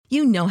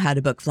You know how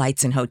to book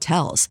flights and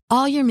hotels.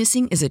 All you're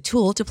missing is a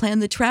tool to plan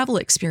the travel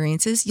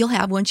experiences you'll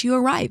have once you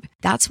arrive.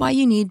 That's why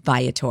you need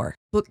Viator.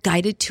 Book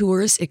guided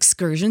tours,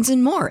 excursions,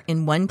 and more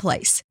in one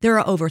place. There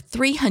are over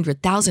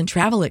 300,000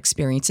 travel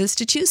experiences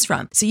to choose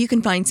from, so you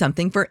can find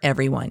something for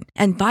everyone.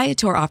 And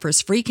Viator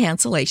offers free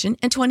cancellation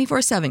and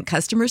 24/7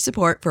 customer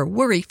support for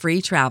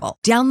worry-free travel.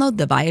 Download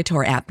the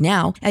Viator app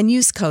now and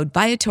use code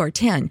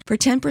Viator10 for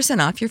 10%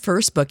 off your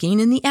first booking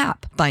in the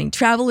app. Find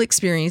travel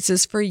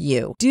experiences for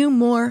you. Do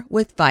more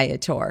with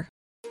Viator.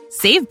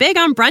 Save big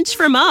on brunch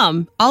for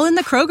mom, all in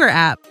the Kroger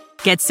app.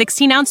 Get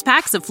 16-ounce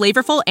packs of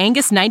flavorful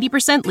Angus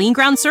 90% lean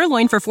ground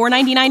sirloin for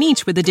 $4.99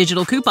 each with a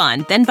digital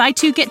coupon. Then buy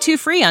 2, get 2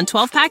 free on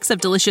 12 packs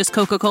of delicious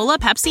Coca-Cola,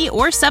 Pepsi,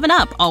 or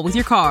 7-Up, all with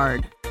your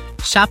card.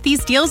 Shop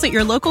these deals at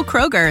your local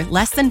Kroger,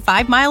 less than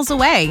 5 miles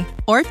away.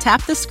 Or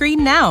tap the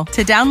screen now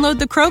to download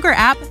the Kroger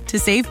app to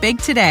save big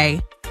today.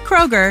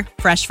 Kroger,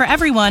 fresh for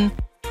everyone.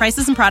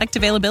 Prices and product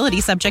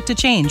availability subject to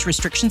change.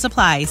 Restrictions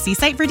apply. See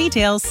site for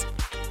details.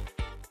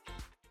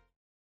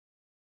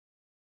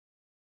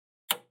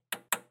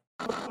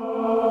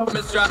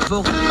 With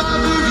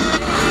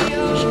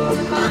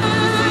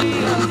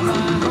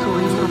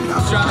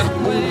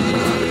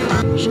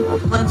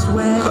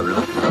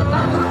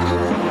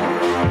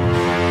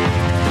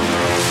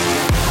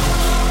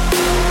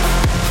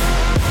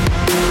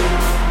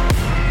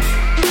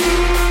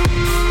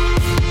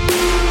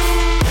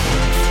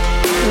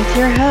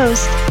your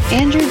host,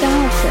 Andrew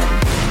Donaldson.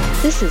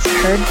 This is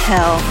Heard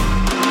Tell.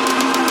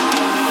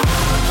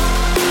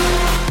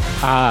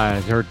 Hi,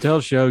 it's Heard Tell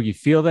Show. You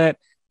feel that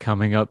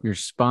coming up your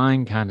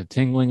spine, kind of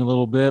tingling a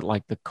little bit,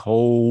 like the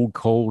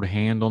cold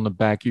hand on the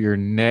back of your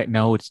neck.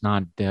 No, it's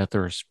not death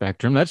or a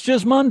spectrum. That's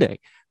just Monday,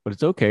 but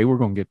it's okay. We're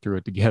going to get through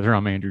it together.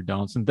 I'm Andrew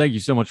Donaldson. Thank you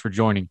so much for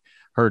joining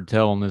Heard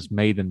Tell on this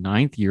May the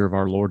 9th, year of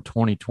our Lord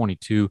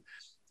 2022.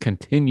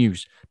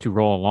 Continues to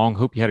roll along.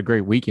 Hope you had a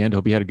great weekend.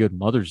 Hope you had a good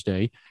Mother's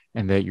Day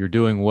and that you're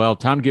doing well.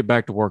 Time to get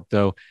back to work,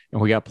 though, and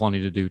we got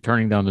plenty to do.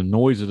 Turning down the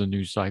noise of the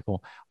news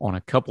cycle on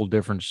a couple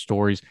different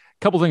stories. A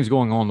couple things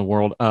going on in the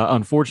world.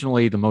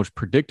 Unfortunately, the most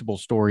predictable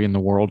story in the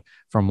world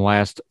from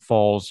last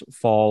fall's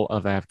fall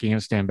of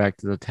Afghanistan back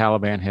to the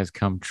Taliban has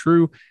come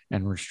true,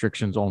 and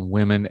restrictions on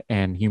women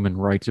and human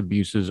rights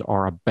abuses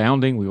are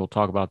abounding. We will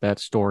talk about that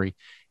story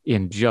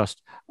in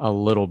just a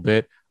little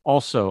bit.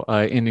 Also,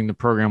 ending the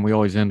program, we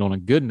always end on a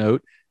good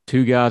note.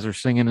 2 guys are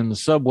singing in the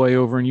subway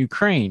over in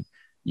Ukraine.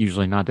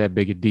 Usually not that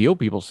big a deal.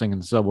 People sing in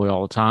the subway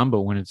all the time,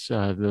 but when it's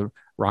the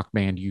rock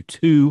band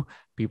U2,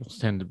 people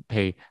tend to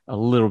pay a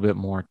little bit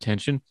more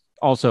attention.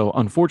 Also,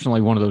 unfortunately,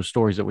 one of those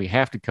stories that we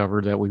have to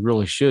cover that we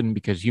really shouldn't,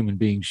 because human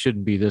beings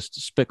shouldn't be this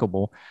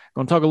despicable. I'm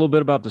going to talk a little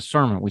bit about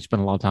discernment. We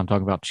spend a lot of time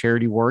talking about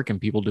charity work and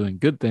people doing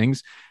good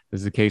things. This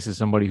is the case of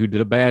somebody who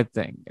did a bad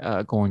thing,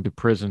 going to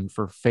prison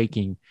for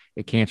faking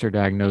a cancer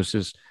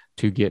diagnosis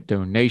to get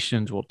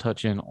donations. We'll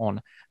touch in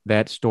on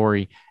that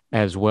story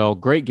as well.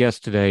 Great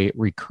guest today,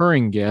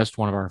 recurring guest,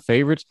 one of our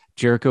favorites,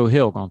 Jericho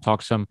Hill. Going to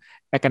talk some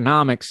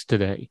economics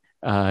today.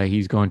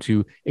 He's going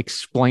to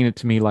explain it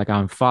to me like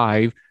I'm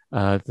 5.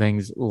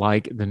 Things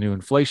like the new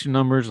inflation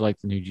numbers, like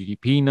the new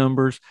GDP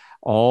numbers,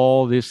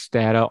 all this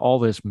data, all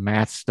this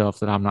math stuff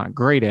that I'm not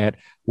great at.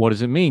 What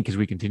does it mean? Because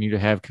we continue to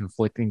have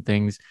conflicting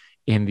things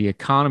in the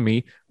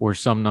economy where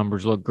some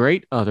numbers look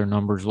great, other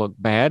numbers look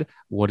bad.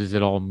 What does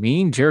it all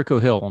mean? Jericho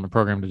Hill on the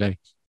program today,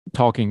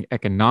 talking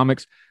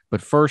economics.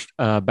 But first,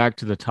 back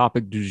to the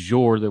topic du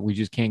jour that we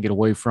just can't get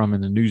away from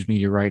in the news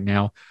media right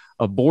now.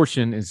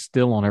 Abortion is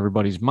still on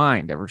everybody's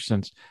mind ever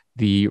since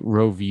the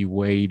Roe v.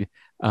 Wade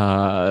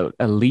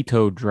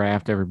Alito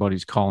draft,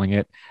 everybody's calling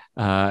it,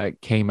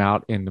 came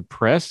out in the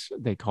press.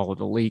 They call it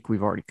a leak.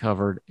 We've already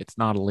covered. It's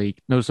not a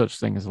leak. No such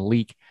thing as a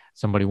leak.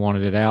 Somebody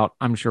wanted it out.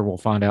 I'm sure we'll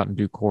find out in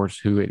due course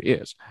who it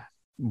is.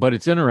 But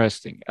it's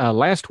interesting.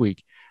 Last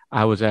week,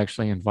 I was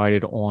actually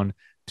invited on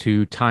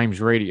to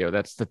Times Radio.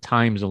 That's the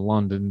Times of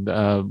London,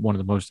 one of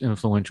the most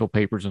influential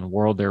papers in the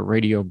world, their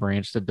radio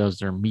branch that does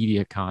their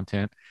media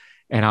content.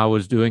 And I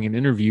was doing an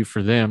interview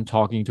for them,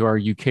 talking to our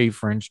UK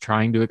friends,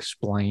 trying to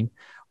explain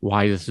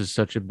why this is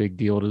such a big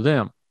deal to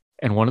them.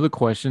 And one of the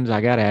questions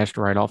I got asked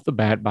right off the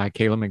bat by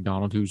Caleb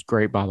McDonald, who's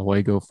great, by the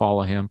way, go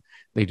follow him.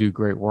 They do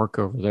great work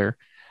over there.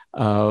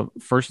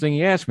 First thing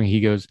he asked me,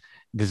 he goes,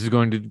 this is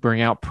going to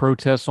bring out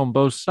protests on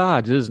both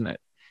sides, isn't it?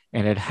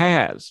 And it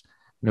has.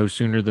 No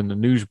sooner than the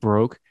news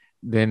broke,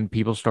 then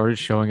people started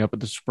showing up at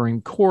the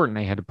Supreme Court and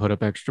they had to put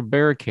up extra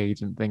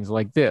barricades and things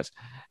like this.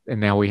 And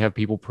now we have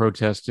people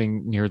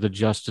protesting near the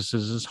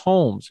justices'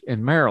 homes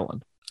in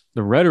Maryland.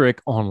 The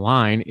rhetoric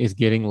online is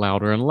getting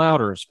louder and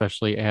louder,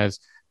 especially as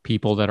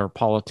people that are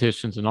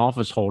politicians and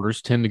office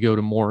holders tend to go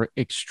to more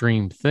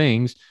extreme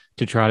things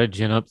to try to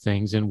gin up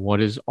things in what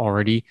is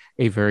already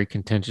a very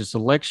contentious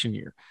election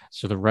year.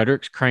 So the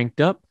rhetoric's cranked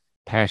up,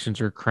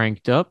 passions are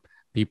cranked up,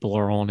 people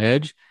are on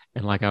edge.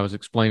 And like I was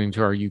explaining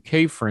to our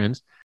UK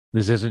friends,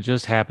 this isn't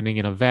just happening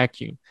in a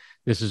vacuum.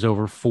 This is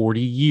over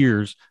 40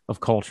 years of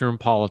culture and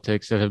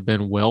politics that have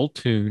been well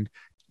tuned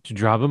to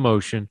drive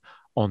emotion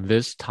on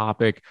this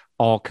topic,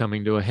 all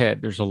coming to a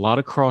head. There's a lot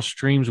of cross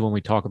streams when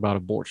we talk about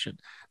abortion.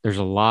 There's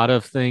a lot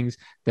of things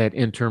that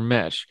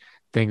intermesh,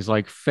 things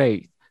like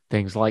faith,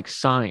 things like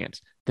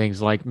science,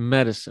 things like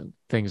medicine,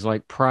 things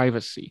like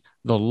privacy,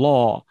 the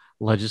law,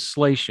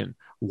 legislation.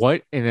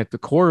 What, and at the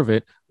core of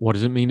it, what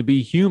does it mean to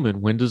be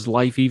human? When does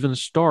life even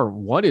start?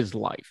 What is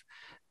life?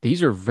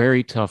 These are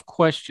very tough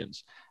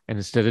questions. And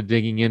instead of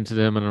digging into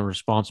them in a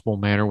responsible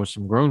manner with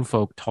some grown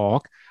folk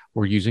talk,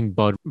 we're using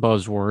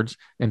buzzwords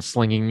and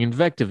slinging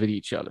invective at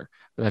each other.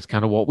 But that's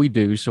kind of what we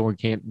do. So we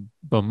can't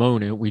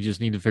bemoan it. We just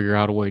need to figure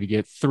out a way to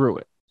get through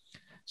it.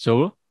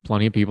 So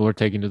plenty of people are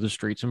taking to the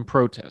streets and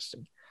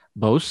protesting,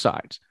 both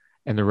sides.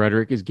 And the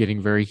rhetoric is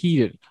getting very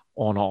heated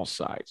on all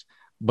sides.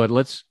 But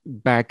let's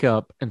back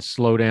up and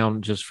slow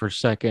down just for a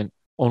second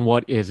on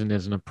what is and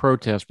isn't a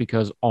protest,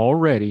 because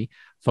already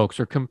folks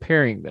are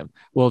comparing them.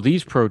 Well,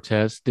 these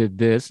protests did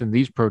this and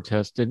these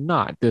protests did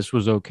not. This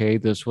was okay.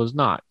 This was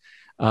not.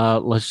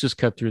 Let's just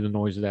cut through the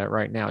noise of that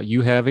right now.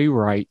 You have a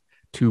right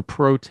to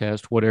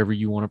protest whatever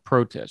you want to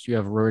protest. You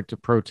have a right to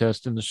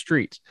protest in the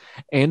streets.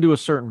 And to a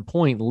certain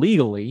point,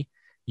 legally,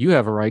 you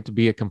have a right to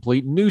be a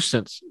complete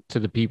nuisance to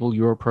the people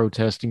you are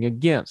protesting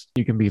against.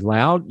 You can be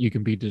loud, you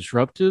can be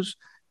disruptive,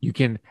 you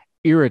can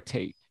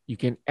irritate, you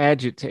can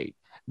agitate.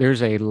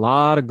 There's a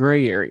lot of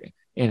gray area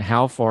in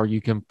how far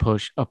you can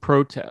push a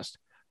protest.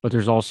 But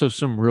there's also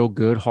some real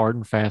good, hard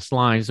and fast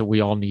lines that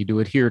we all need to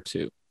adhere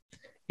to.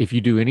 If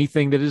you do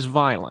anything that is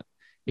violent,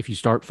 if you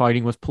start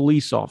fighting with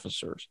police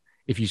officers,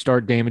 if you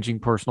start damaging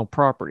personal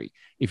property,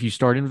 if you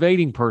start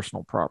invading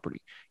personal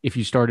property, if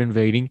you start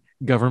invading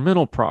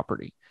governmental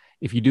property,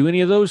 if you do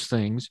any of those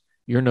things,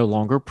 you're no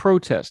longer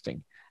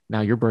protesting.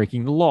 Now you're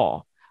breaking the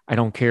law. I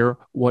don't care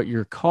what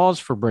your cause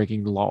for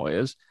breaking the law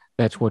is.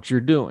 That's what you're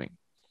doing.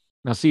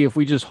 Now, see, if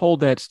we just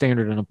hold that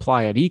standard and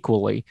apply it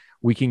equally,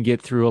 we can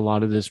get through a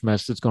lot of this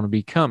mess that's going to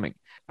be coming.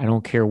 I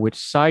don't care which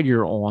side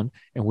you're on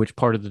and which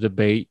part of the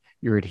debate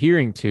you're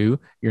adhering to.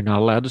 You're not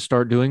allowed to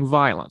start doing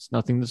violence.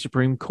 Nothing the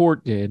Supreme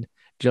Court did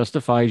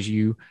justifies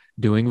you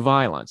doing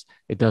violence.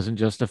 It doesn't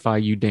justify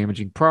you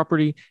damaging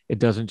property. It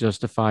doesn't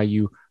justify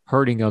you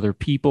hurting other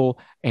people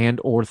and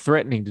or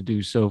threatening to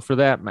do so for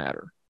that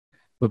matter.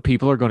 But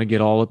people are going to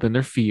get all up in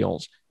their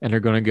feels and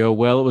they're going to go,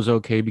 well, it was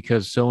okay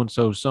because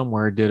so-and-so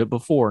somewhere did it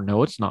before.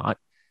 No, it's not.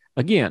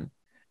 Again,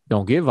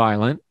 don't get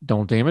violent.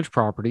 Don't damage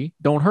property.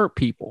 Don't hurt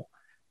people.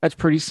 That's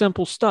pretty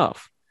simple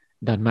stuff.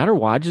 Doesn't matter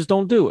why, just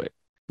don't do it.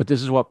 But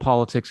this is what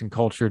politics and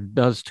culture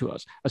does to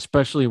us,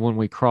 especially when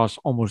we cross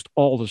almost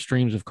all the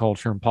streams of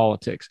culture and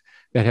politics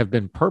that have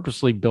been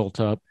purposely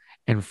built up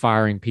and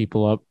firing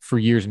people up for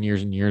years and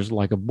years and years,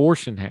 like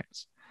abortion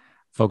has.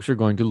 Folks are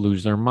going to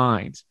lose their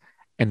minds.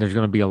 And there's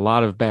going to be a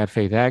lot of bad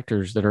faith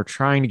actors that are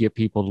trying to get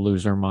people to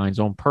lose their minds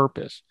on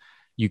purpose.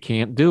 You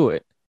can't do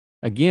it.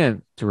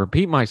 Again, to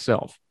repeat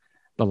myself,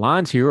 the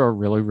lines here are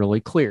really, really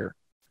clear.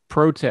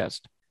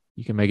 Protest.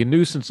 You can make a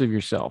nuisance of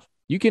yourself.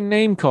 You can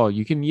name call.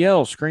 You can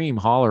yell, scream,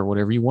 holler,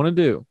 whatever you want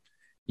to do.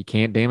 You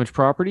can't damage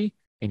property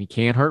and you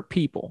can't hurt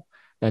people.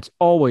 That's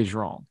always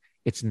wrong.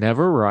 It's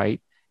never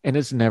right and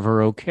it's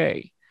never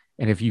okay.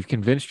 And if you've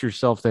convinced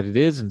yourself that it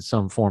is in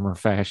some form or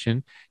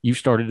fashion, you've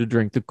started to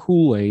drink the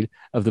Kool-Aid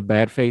of the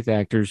bad faith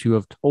actors who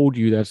have told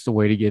you that's the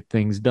way to get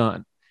things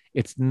done.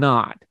 It's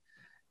not.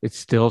 It's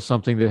still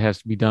something that has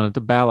to be done at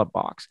the ballot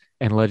box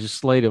and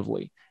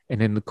legislatively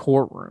and in the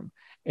courtroom.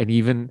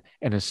 And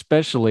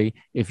especially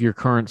if your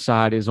current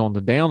side is on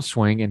the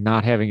downswing and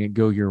not having it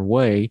go your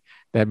way,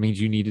 that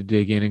means you need to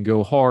dig in and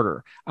go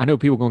harder. I know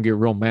people are going to get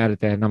real mad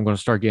at that, and I'm going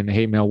to start getting the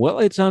hate mail. Well,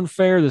 it's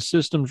unfair. The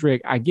system's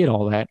rigged. I get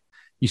all that.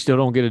 You still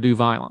don't get to do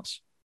violence,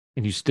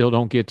 and you still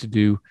don't get to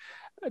do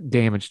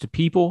damage to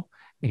people,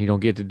 and you don't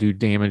get to do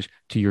damage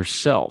to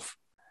yourself.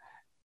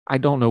 I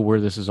don't know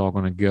where this is all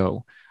going to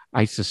go.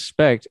 I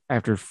suspect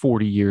after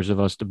 40 years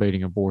of us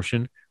debating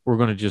abortion, we're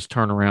going to just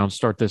turn around,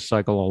 start this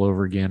cycle all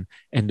over again,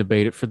 and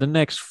debate it for the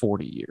next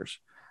 40 years.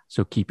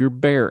 So keep your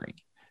bearing.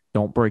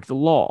 Don't break the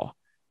law.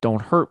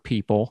 Don't hurt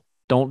people.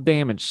 Don't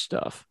damage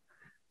stuff.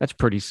 That's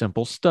pretty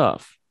simple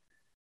stuff.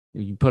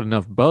 You put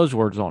enough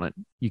buzzwords on it,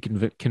 you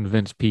can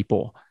convince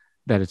people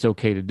that it's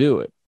okay to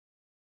do it.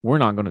 We're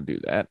not going to do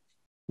that.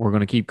 We're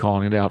going to keep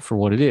calling it out for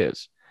what it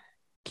is.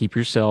 Keep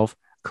yourself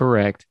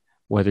correct,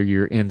 whether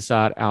you're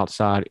inside,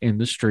 outside, in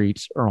the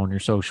streets, or on your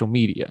social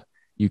media.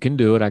 You can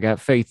do it. I got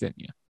faith in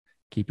you.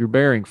 Keep your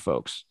bearing,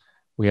 folks.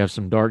 We have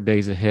some dark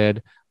days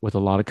ahead with a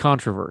lot of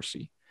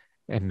controversy,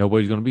 and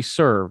nobody's going to be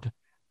served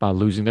by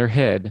losing their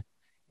head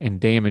and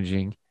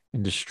damaging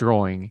and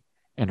destroying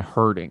and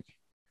hurting.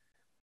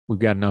 We've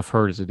got enough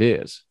hurt as it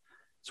is.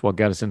 It's what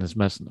got us in this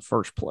mess in the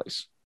first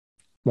place.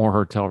 More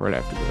Heard Tell right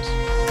after this.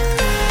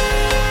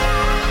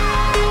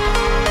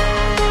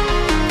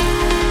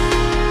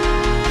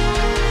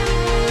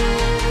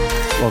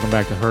 Welcome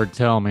back to Heard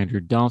Tell. I'm Andrew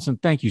Donaldson.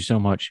 Thank you so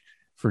much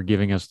for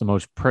giving us the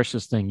most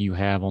precious thing you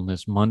have on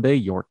this Monday,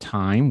 your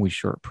time. We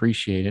sure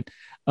appreciate it.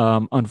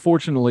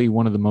 Unfortunately,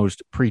 one of the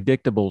most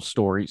predictable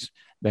stories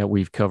that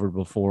we've covered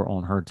before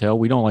on Heard Tell.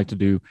 We don't like to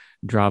do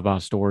drive-by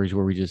stories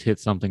where we just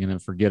hit something and then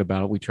forget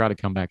about it. We try to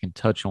come back and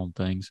touch on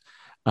things.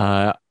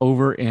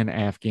 Over in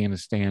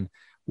Afghanistan,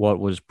 What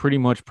was pretty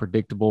much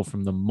predictable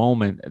from the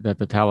moment that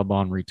the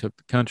Taliban retook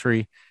the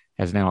country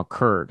has now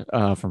occurred.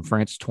 From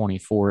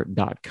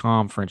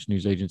France24.com, French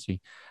news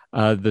agency,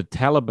 the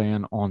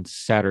Taliban on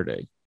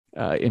Saturday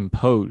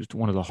imposed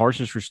one of the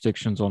harshest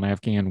restrictions on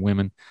Afghan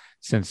women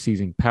since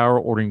seizing power,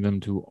 ordering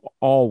them to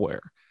all wear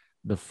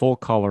the full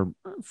covering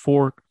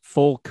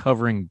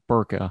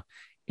burqa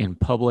in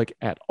public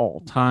at all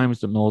times.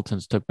 The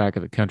militants took back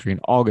of the country in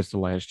August of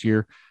last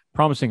year,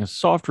 promising a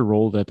softer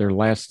rule that their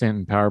last stint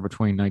in power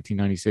between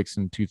 1996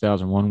 and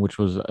 2001, which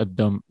was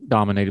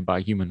dominated by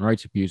human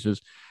rights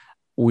abuses.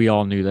 We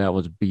all knew that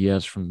was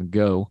BS from the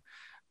go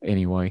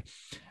anyway.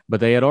 But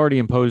they had already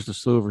imposed a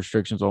slew of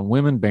restrictions on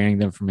women, banning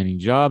them from any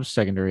jobs,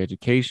 secondary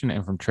education,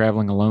 and from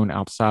traveling alone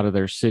outside of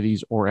their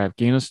cities or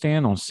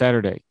Afghanistan. On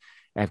Saturday,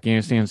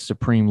 Afghanistan's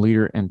supreme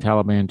leader and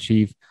Taliban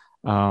chief,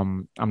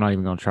 I'm not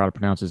even going to try to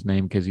pronounce his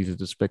name because he's a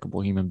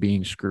despicable human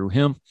being, screw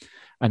him,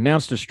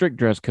 announced a strict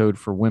dress code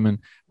for women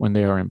when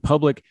they are in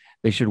public.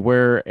 They should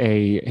wear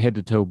a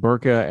head-to-toe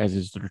burqa, as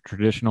is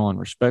traditional and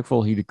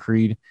respectful, he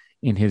decreed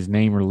in his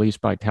name released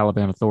by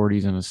Taliban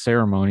authorities in a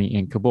ceremony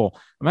in Kabul.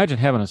 Imagine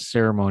having a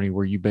ceremony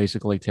where you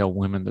basically tell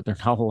women that they're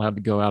not allowed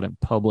to go out in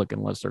public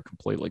unless they're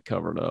completely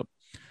covered up.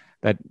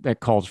 That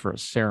calls for a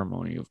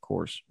ceremony, of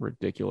course.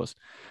 Ridiculous.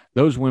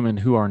 Those women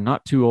who are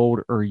not too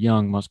old or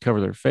young must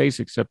cover their face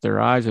except their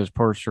eyes as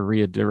per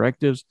Sharia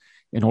directives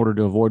in order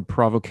to avoid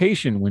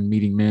provocation when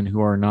meeting men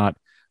who are not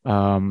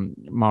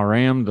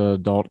mahram, the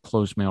adult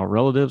close male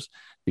relatives.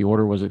 The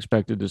order was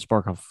expected to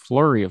spark a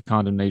flurry of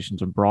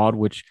condemnations abroad,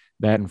 which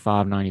that and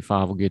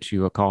 $5.95 will get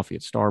you a coffee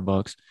at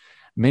Starbucks.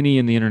 Many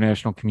in the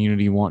international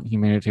community want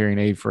humanitarian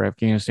aid for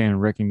Afghanistan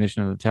and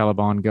recognition of the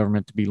Taliban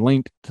government to be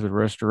linked to the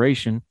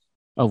restoration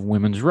of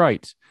women's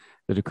rights.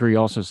 The decree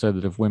also said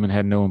that if women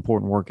had no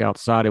important work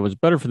outside, it was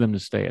better for them to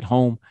stay at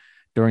home.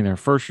 During their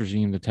first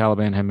regime, the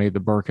Taliban had made the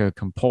burqa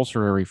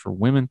compulsory for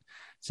women.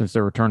 Since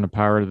their return to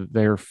power,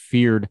 their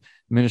feared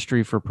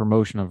Ministry for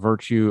Promotion of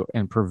Virtue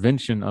and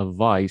Prevention of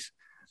Vice.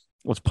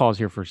 Let's pause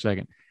here for a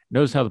second.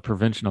 Notice how the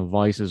prevention of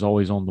vice is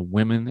always on the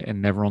women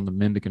and never on the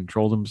men to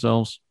control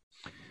themselves.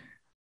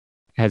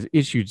 Has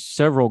issued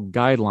several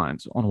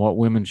guidelines on what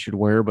women should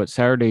wear, but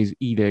Saturday's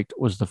edict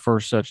was the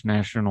first such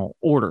national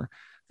order.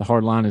 The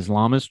hardline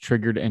Islamists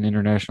triggered an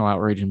international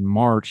outrage in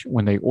March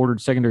when they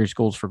ordered secondary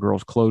schools for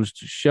girls closed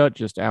to shut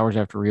just hours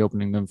after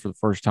reopening them for the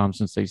first time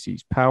since they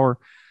seized power.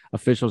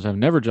 Officials have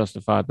never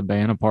justified the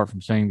ban, apart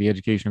from saying the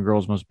education of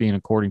girls must be in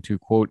according to,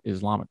 quote,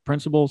 Islamic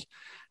principles.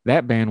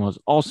 That ban was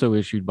also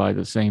issued by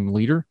the same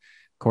leader.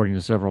 According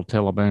to several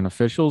Taliban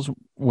officials,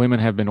 women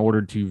have been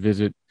ordered to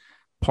visit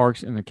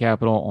parks in the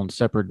capital on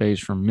separate days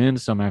from men.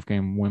 Some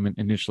Afghan women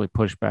initially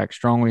pushed back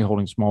strongly,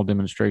 holding small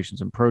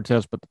demonstrations and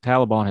protests, but the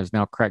Taliban has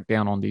now cracked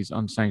down on these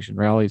unsanctioned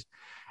rallies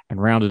and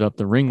rounded up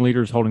the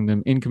ringleaders, holding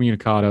them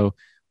incommunicado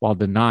while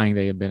denying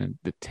they had been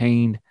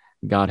detained.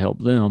 God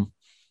help them.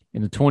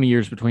 In the 20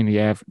 years between the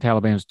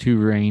Taliban's two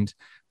reigns,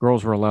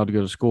 girls were allowed to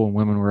go to school and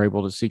women were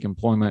able to seek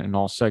employment in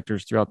all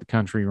sectors throughout the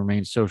country,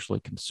 remained socially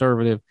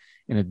conservative.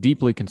 In a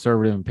deeply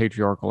conservative and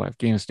patriarchal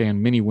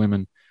Afghanistan, many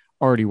women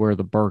already wear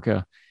the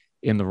burqa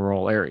in the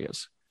rural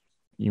areas.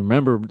 You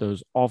remember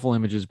those awful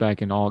images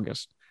back in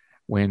August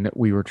when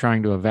we were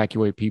trying to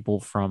evacuate people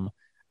from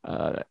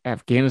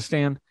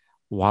Afghanistan.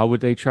 Why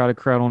would they try to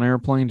crowd on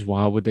airplanes?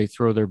 Why would they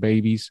throw their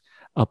babies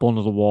up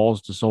onto the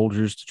walls to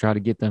soldiers to try to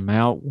get them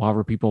out? Why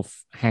were people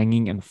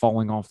hanging and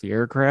falling off the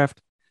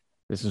aircraft?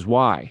 This is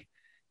why.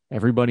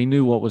 Everybody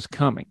knew what was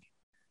coming.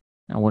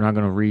 Now, we're not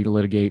going to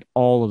relitigate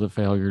all of the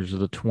failures of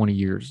the 20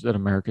 years that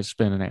America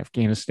spent in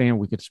Afghanistan.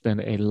 We could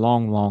spend a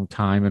long, long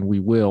time, and we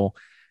will,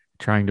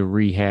 trying to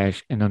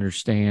rehash and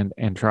understand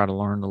and try to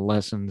learn the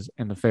lessons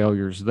and the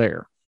failures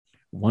there.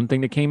 One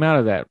thing that came out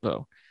of that,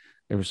 though,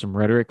 there was some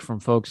rhetoric from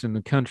folks in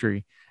the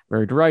country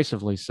very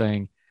derisively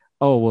saying,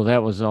 oh, well,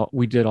 that was all,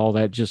 we did all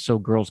that just so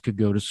girls could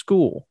go to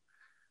school.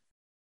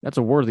 That's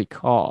a worthy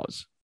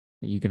cause.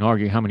 You can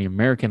argue how many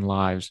American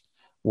lives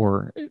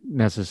were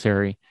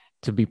necessary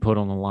to be put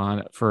on the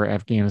line for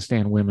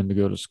Afghanistan women to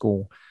go to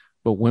school.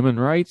 But women's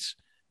rights,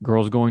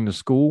 girls going to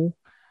school,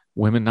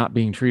 women not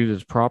being treated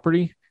as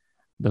property,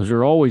 those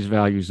are always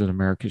values that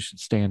America should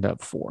stand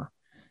up for.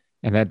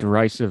 And that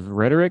derisive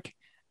rhetoric,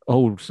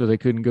 oh, so they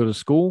couldn't go to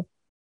school,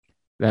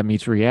 that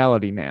meets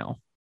reality now.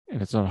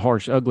 And it's a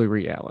harsh, ugly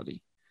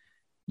reality.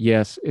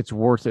 Yes, it's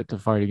worth it to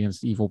fight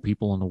against evil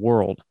people in the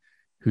world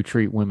who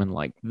treat women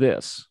like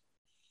this.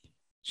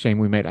 Shame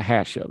we made a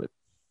hash of it.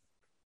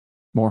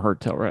 More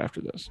Hurt Tell right after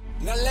this.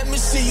 Now let me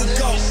see you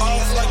go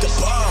off like a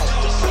bomb.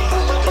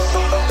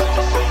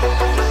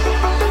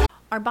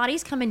 Our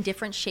bodies come in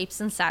different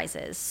shapes and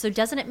sizes, so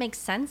doesn't it make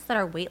sense that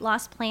our weight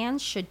loss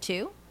plans should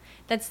too?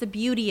 That's the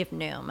beauty of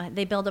Noom.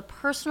 They build a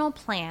personal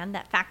plan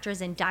that factors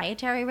in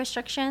dietary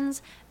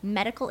restrictions,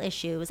 medical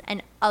issues,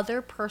 and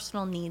other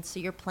personal needs so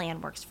your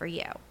plan works for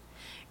you.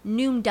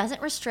 Noom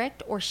doesn't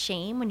restrict or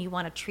shame when you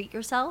want to treat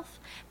yourself.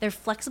 Their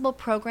flexible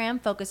program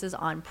focuses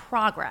on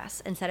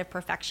progress instead of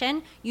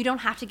perfection. You don't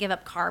have to give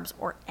up carbs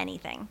or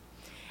anything.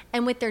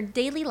 And with their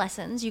daily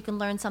lessons, you can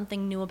learn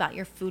something new about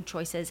your food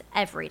choices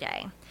every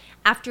day.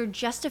 After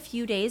just a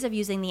few days of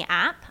using the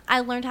app,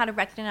 I learned how to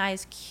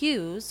recognize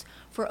cues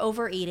for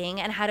overeating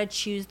and how to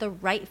choose the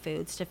right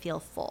foods to feel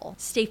full.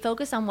 Stay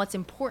focused on what's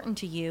important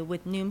to you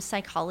with Noom's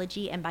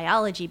psychology and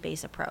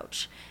biology-based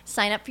approach.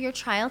 Sign up for your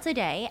trial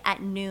today at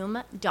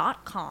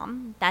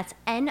Noom.com. That's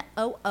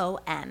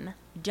Noom.com.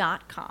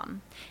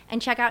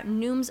 And check out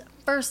Noom's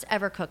first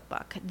ever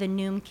cookbook, The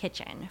Noom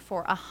Kitchen,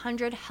 for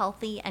 100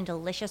 healthy and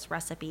delicious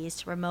recipes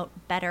to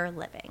promote better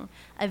living.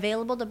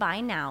 Available to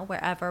buy now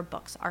wherever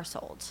books are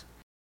sold.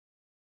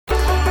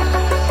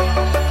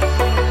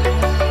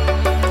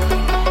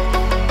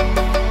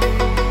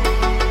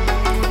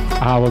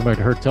 Welcome back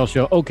to Heard Tell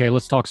Show. Okay,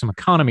 let's talk some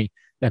economy.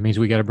 That means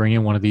we got to bring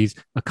in one of these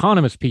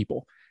economist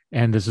people.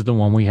 And this is the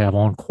one we have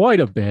on quite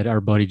a bit. Our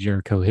buddy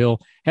Jericho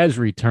Hill has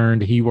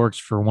returned. He works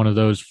for one of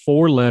those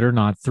 4-letter,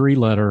 not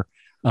 3-letter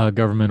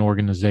government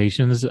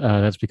organizations.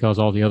 That's because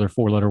all the other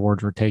 4-letter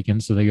words were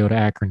taken, so they go to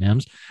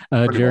acronyms.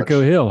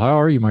 Jericho Hill, how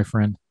are you, my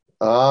friend?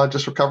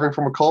 Just recovering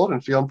from a cold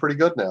and feeling pretty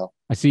good now.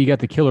 I see you got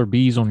the killer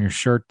bees on your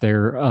shirt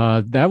there.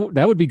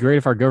 That would be great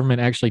if our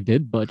government actually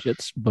did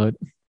budgets, but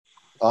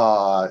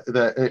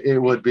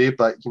it would be.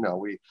 But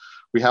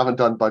we haven't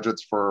done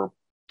budgets for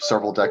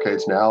several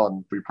decades now,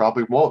 and we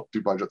probably won't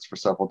do budgets for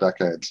several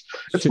decades.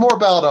 It's more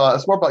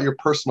about your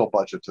personal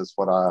budget is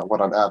what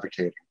I'm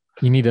advocating.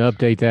 You need to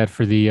update that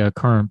for the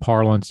current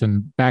parlance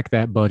and back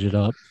that budget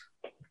up.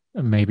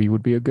 Maybe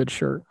would be a good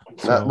shirt.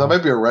 So. That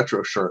might be a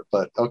retro shirt,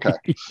 but okay.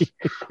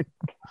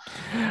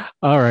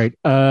 All right.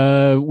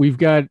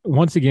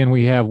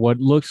 We have what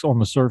looks on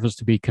the surface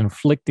to be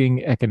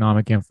conflicting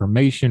economic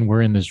information.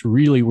 We're in this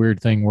really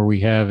weird thing where we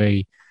have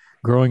a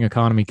growing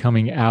economy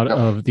coming out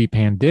of the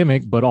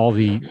pandemic, but all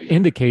the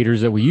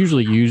indicators that we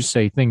usually use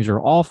say things are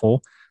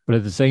awful, but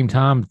at the same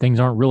time, things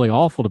aren't really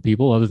awful to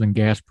people other than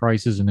gas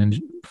prices and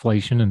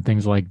inflation and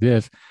things like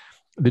this.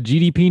 The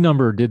GDP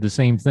number did the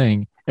same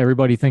thing.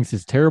 Everybody thinks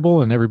it's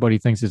terrible and everybody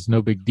thinks it's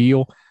no big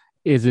deal.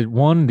 Is it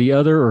one, the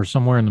other, or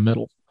somewhere in the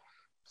middle?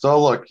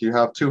 So look, you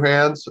have two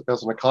hands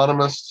as an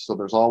economist, so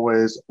there's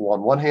always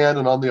on one hand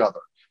and on the other.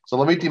 So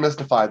let me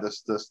demystify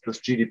this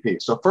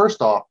GDP. So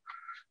first off,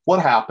 what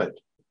happened?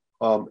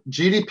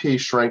 GDP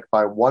shrank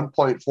by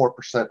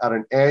 1.4% at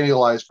an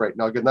annualized rate.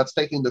 Now, again, that's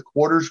taking the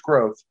quarter's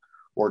growth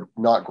or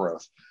not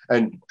growth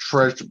and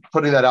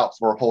putting that out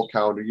for a whole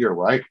calendar year,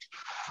 right?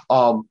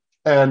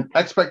 And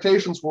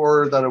expectations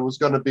were that it was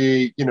going to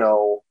be, it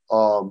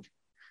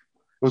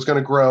was going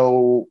to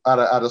grow at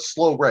a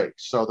slow rate.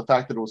 So the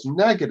fact that it was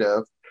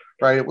negative,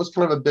 right, it was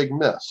kind of a big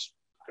miss.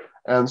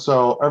 And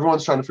so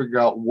everyone's trying to figure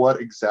out what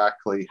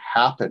exactly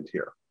happened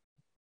here.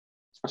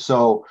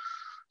 So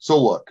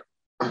look,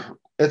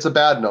 it's a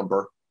bad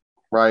number,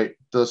 right?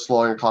 The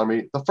slowing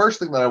economy. The first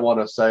thing that I want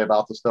to say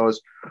about this, though,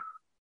 is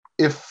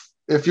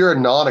if you're a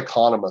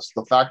non-economist,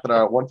 one fact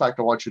I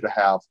want you to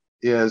have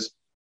is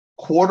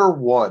quarter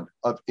one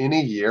of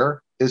any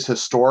year is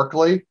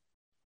historically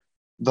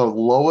the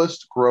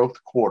lowest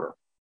growth quarter.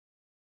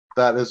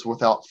 That is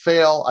without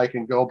fail. I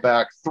can go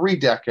back 3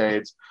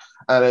 decades,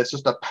 and it's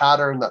just a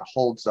pattern that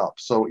holds up.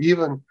 So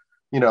even,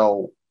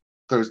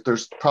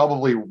 there's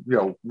probably,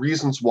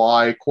 reasons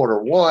why quarter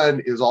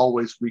one is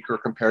always weaker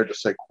compared to,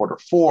 say, quarter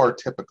four,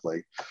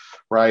 typically,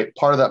 right?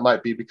 Part of that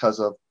might be because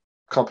of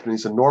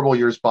companies in normal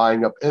years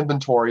buying up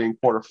inventory in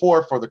quarter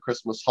four for the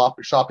Christmas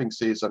shopping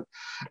season,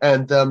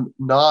 and them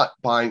not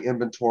buying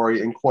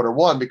inventory in quarter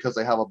one because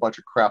they have a bunch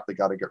of crap they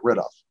got to get rid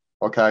of.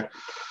 Okay.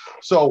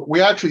 So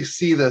we actually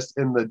see this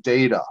in the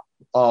data.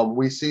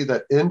 We see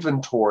that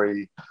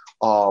inventory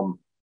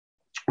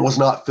was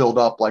not filled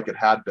up like it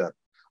had been.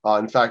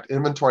 In fact,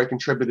 inventory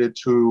contributed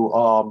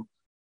to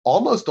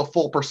almost a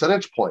full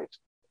percentage point.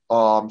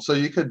 So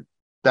you could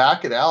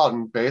back it out,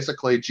 and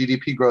basically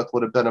GDP growth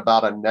would have been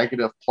about a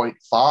negative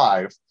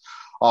 0.5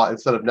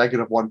 instead of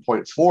negative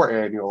 1.4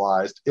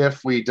 annualized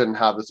if we didn't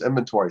have this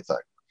inventory thing.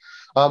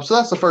 So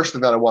that's the first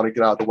thing that I want to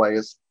get out of the way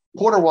is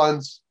quarter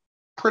one's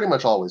pretty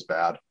much always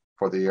bad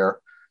for the year.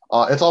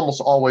 It's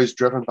almost always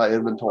driven by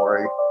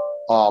inventory.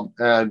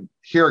 And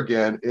here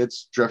again,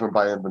 it's driven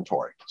by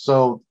inventory.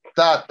 So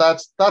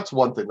that's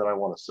one thing that I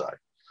want to say.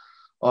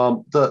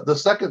 The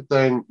second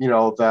thing,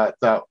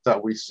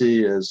 that we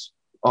see is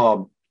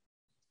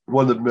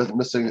one of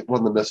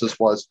the misses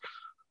was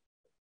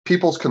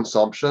people's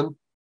consumption.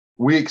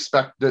 We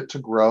expected it to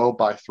grow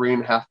by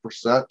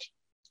 3.5%.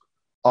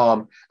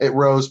 It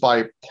rose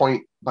by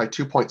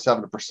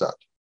 2.7%.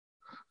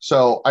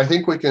 So I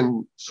think we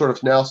can sort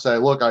of now say,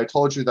 look, I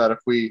told you that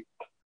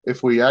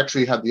if we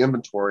actually had the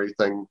inventory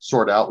thing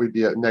sorted out, we'd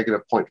be at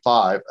negative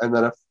 0.5. And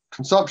then if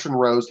consumption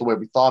rose the way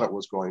we thought it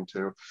was going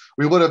to,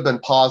 we would have been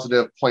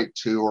positive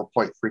 0.2 or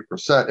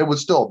 0.3%. It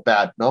was still a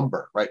bad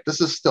number, right? This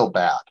is still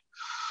bad.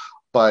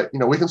 But,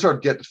 we can sort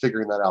of get to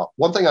figuring that out.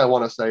 One thing I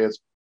want to say is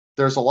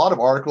there's a lot of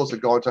articles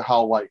that go into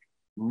how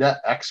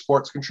net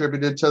exports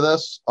contributed to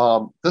this.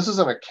 This is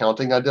an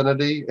accounting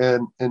identity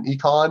in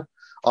econ.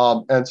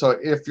 And so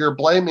if you're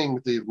blaming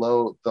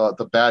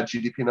the bad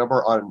GDP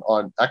number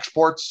on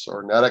exports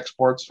or net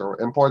exports or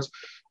imports,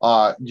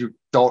 you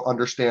don't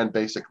understand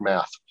basic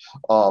math.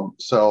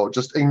 So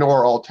just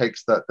ignore all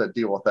takes that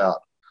deal with that.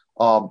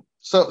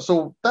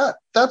 So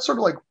that's sort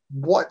of like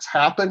what's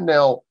happened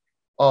now.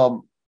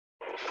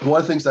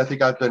 One of the things I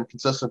think I've been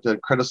consistent in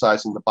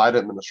criticizing the Biden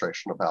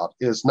administration about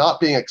is not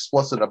being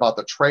explicit about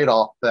the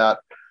trade-off that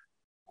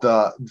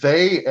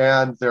they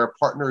and their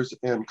partners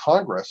in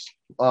Congress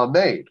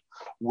made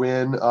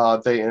when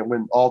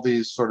all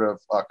these sort of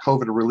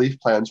COVID relief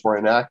plans were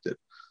enacted.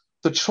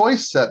 The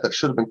choice set that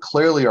should have been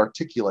clearly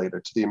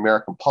articulated to the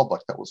American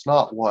public that was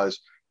not was,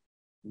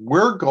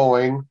 we're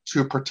going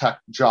to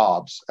protect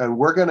jobs and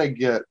we're going to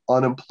get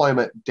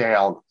unemployment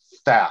down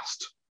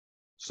fast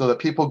so that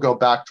people go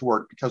back to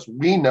work, because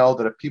we know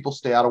that if people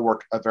stay out of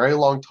work a very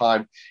long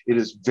time, it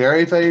is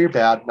very, very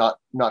bad, not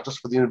just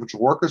for the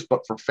individual workers,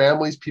 but for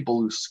families.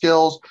 People lose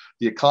skills,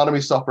 the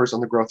economy suffers,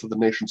 and the growth of the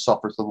nation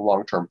suffers in the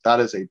long term. That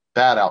is a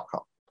bad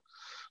outcome.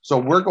 So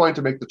we're going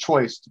to make the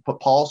choice to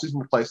put policies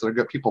in place that are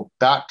get people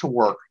back to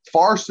work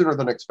far sooner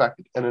than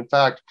expected. And in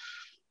fact,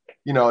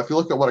 you know, if you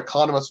look at what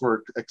economists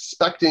were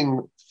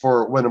expecting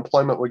for when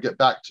employment would get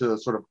back to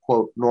sort of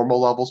quote normal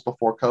levels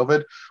before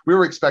COVID, we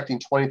were expecting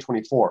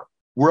 2024.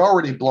 We're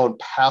already blown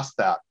past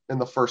that in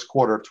the first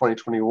quarter of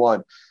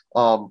 2021,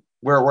 where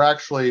we're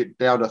actually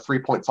down to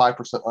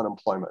 3.5%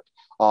 unemployment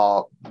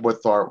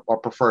with our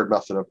preferred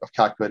method of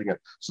calculating it.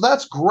 So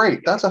that's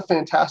great. That's a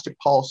fantastic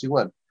policy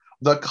win.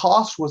 The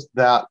cost was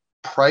that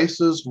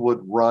prices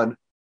would run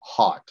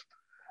hot.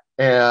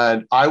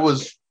 And I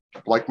was,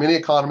 like many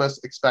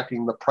economists,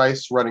 expecting the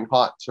price running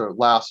hot to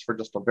last for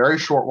just a very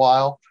short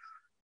while.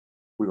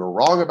 We were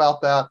wrong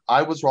about that.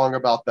 I was wrong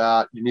about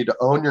that. You need to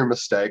own your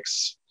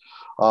mistakes.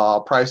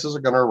 Prices are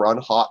going to run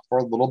hot for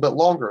a little bit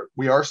longer.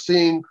 We are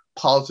seeing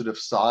positive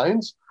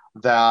signs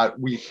that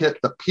we hit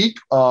the peak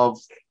of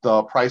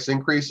the price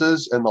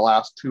increases in the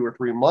last 2 or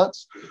 3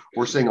 months.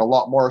 We're seeing a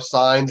lot more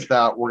signs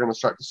that we're going to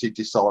start to see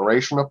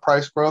deceleration of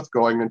price growth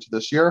going into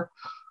this year.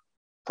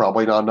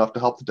 Probably not enough to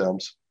help the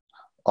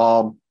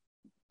Dems.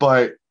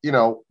 But, you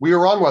know, we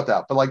were wrong about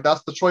that. But like,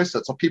 that's the choice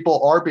set. So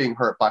people are being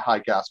hurt by high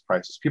gas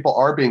prices. People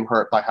are being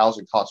hurt by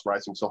housing costs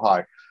rising so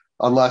high,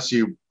 unless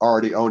you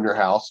already own your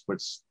house,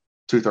 which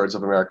 2/3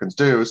 of Americans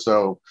do.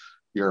 So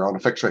you're on a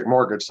fixed rate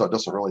mortgage, so it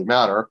doesn't really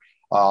matter.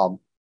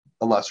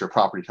 Unless your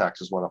property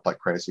taxes went up like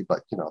crazy,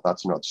 but you know,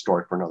 that's another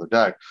story for another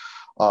day.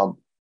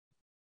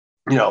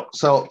 You know,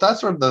 so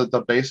that's sort of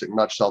the basic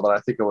nutshell that I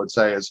think I would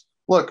say is,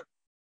 look,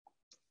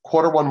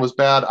 quarter one was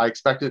bad. I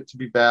expect it to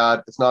be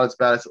bad. It's not as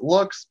bad as it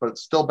looks, but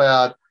it's still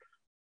bad.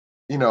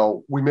 You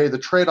know, we made the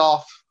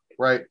trade-off,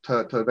 right,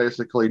 to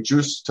basically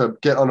juice to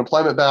get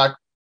unemployment back.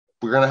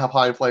 We're going to have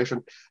high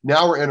inflation.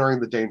 Now we're entering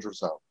the danger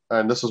zone.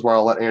 And this is where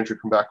I'll let Andrew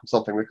come back with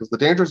something, because the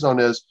danger zone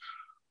is,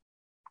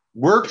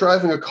 we're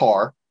driving a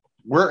car.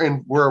 We're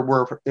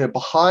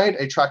behind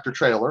a tractor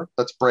trailer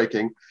that's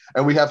braking,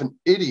 and we have an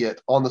idiot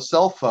on the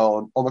cell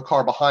phone on the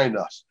car behind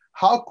us.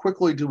 How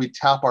quickly do we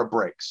tap our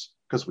brakes?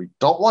 Because we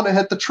don't want to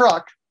hit the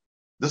truck.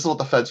 This is what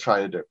the Fed's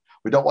trying to do.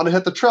 We don't want to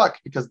hit the truck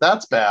because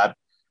that's bad.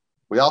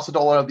 We also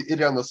don't want to have the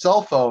idiot on the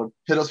cell phone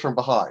hit us from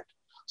behind.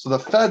 So the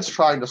Fed's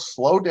trying to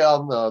slow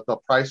down the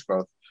price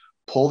growth,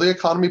 pull the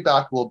economy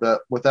back a little bit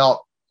without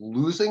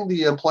losing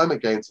the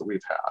employment gains that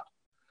we've had.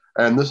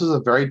 And this is a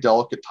very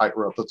delicate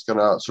tightrope that's going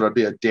to sort of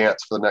be a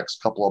dance for the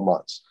next couple of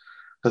months.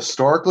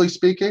 Historically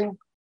speaking,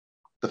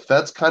 the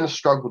Fed's kind of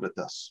struggled at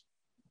this.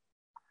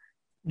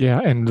 Yeah,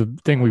 and the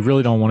thing we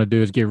really don't want to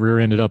do is get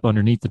rear-ended up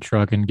underneath the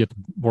truck and get the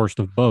worst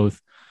of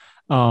both.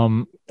 Let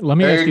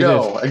me ask you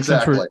this.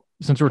 Exactly.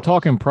 Since we're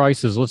talking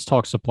prices, let's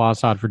talk supply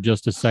side for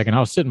just a second. I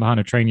was sitting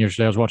behind a train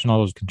yesterday. I was watching all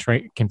those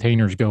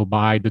containers go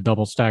by, the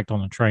double stacked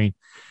on the train.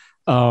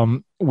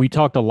 We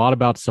talked a lot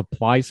about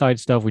supply side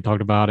stuff. We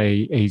talked about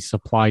a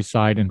supply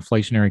side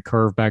inflationary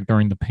curve back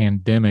during the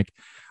pandemic.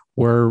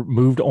 We're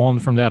moved on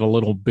from that a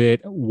little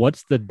bit.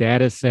 What's the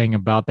data saying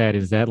about that?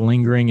 Is that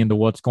lingering into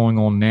what's going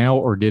on now,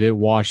 or did it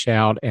wash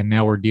out and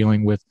now we're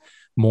dealing with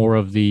more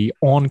of the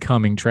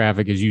oncoming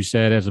traffic, as you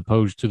said, as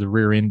opposed to the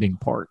rear ending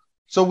part?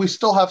 So we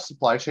still have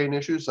supply chain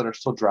issues that are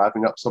still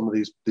driving up some of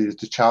these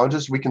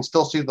challenges. We can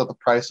still see that the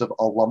price of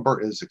a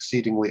lumber is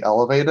exceedingly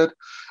elevated.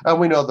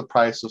 And we know the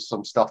price of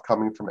some stuff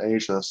coming from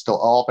Asia is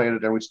still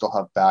elevated, and we still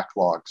have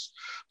backlogs.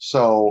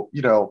 So,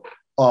 you know,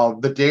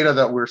 the data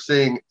that we're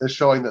seeing is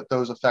showing that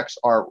those effects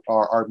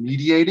are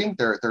mediating.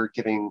 They're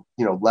getting,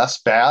 you know,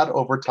 less bad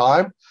over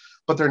time,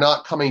 but they're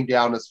not coming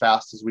down as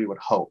fast as we would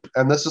hope.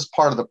 And this is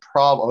part of the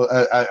problem,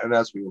 and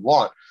as we would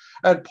want.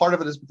 And part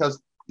of it is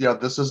because, you know,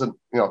 this isn't,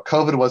 you know,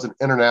 COVID was an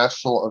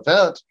international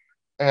event.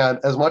 And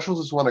as much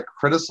as we want to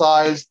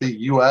criticize the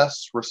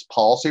U.S.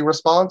 policy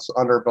response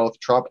under both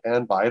Trump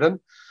and Biden,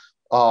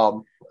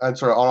 and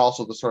sort of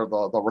also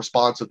the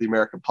response of the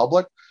American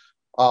public,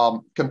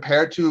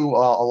 compared to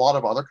a lot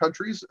of other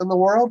countries in the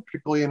world,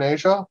 particularly in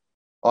Asia,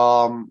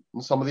 some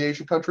of the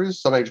Asian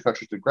countries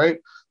did great,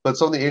 but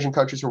some of the Asian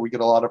countries where we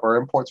get a lot of our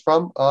imports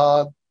from,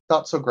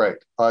 not so great.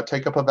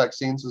 Take up of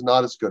vaccines is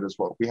not as good as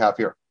what we have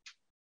here.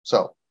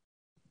 So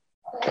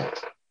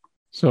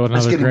it's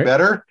getting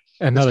better.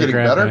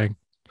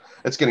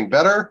 It's getting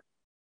better.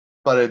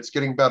 but it's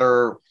getting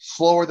better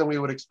slower than we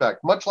would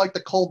expect. Much like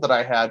the cold that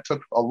I had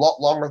took a lot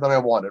longer than I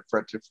wanted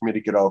for me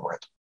to get over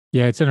it.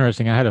 Yeah, it's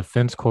interesting. I had a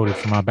fence quoted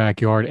for my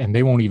backyard, and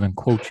they won't even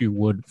quote you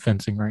wood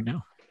fencing right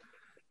now.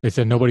 They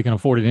said nobody can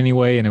afford it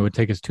anyway, and it would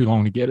take us too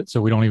long to get it,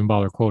 so we don't even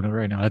bother quoting it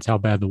right now. That's how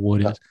bad the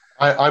wood is.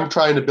 I'm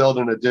trying to build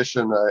an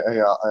addition,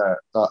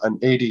 an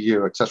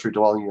ADU, accessory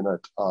dwelling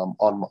unit,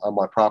 on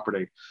my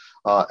property,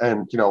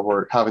 and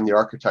we're having the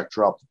architect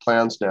draw up the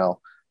plans now.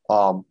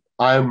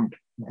 I'm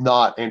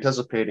not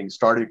anticipating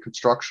starting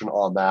construction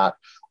on that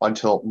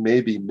until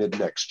maybe mid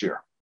next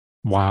year.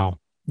 Wow.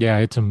 Yeah,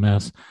 it's a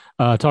mess.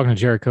 Talking to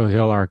Jericho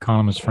Hill, our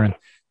economist friend.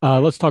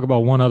 Let's talk about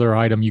one other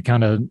item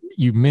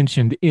you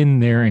mentioned in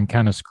there and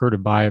kind of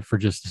skirted by it for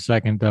just a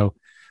second, though.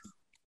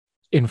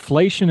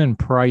 Inflation and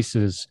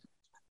prices.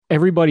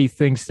 Everybody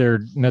thinks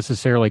they're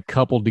necessarily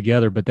coupled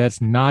together, but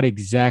that's not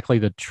exactly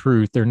the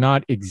truth. They're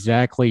not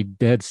exactly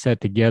dead set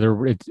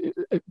together.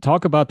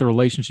 Talk about the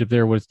relationship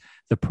there with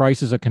the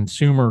prices a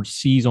consumer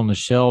sees on the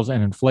shelves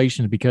and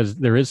inflation, because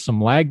there is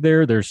some lag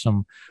there. There's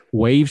some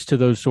waves to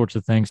those sorts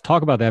of things.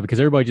 Talk about that,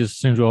 because everybody just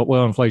assumes,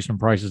 well, inflation and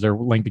prices, they're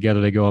linked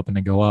together. They go up and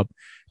they go up.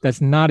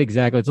 That's not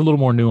exactly. It's a little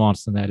more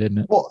nuanced than that, isn't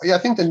it? Well, yeah, I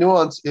think the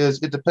nuance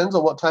is it depends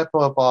on what type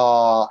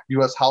of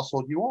U.S.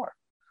 household you are.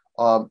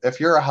 If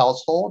you're a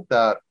household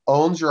that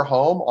owns your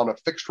home on a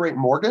fixed rate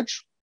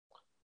mortgage,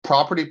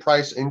 property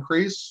price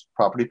increase,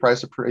 property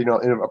price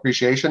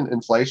appreciation,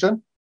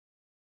 inflation,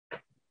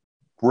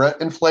 rent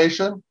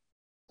inflation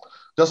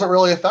doesn't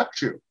really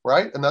affect you,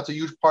 right? And that's a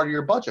huge part of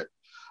your budget.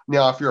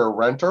 Now, if you're a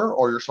renter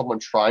or you're someone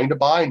trying to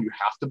buy and you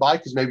have to buy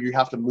because maybe you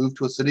have to move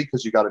to a city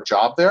because you got a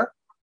job there,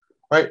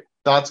 right?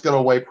 That's going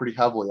to weigh pretty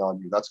heavily on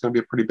you. That's going to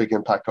be a pretty big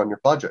impact on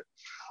your budget.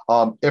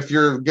 If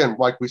you're, again,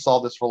 like we saw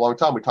this for a long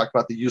time, we talked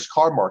about the used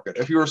car market.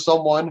 If you were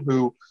someone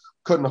who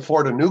couldn't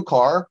afford a new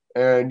car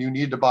and you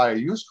need to buy a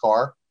used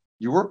car,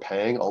 you were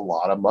paying a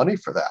lot of money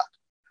for that.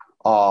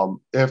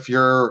 If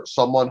you're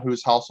someone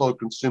whose household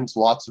consumes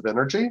lots of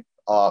energy,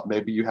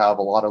 maybe you have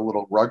a lot of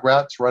little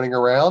rugrats running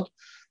around,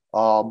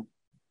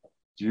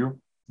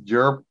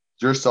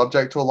 you're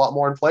subject to a lot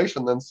more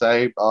inflation than,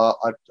 say,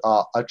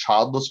 a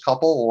childless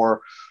couple,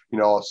 or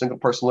a single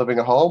person living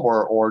at home,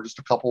 or just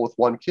a couple with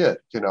one kid.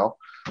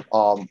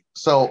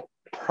 So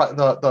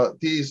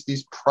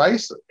these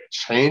price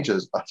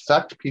changes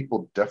affect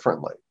people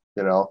differently.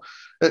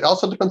 It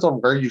also depends on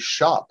where you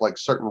shop. Like,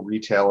 certain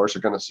retailers are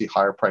going to see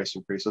higher price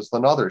increases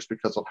than others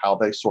because of how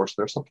they source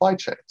their supply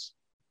chains.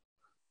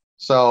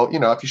 So,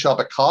 if you shop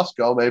at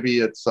Costco, maybe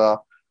it's when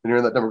you're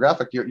in that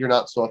demographic, you're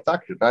not so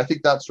affected. And I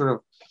think that's sort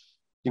of,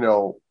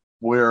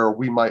 where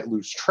we might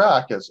lose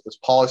track as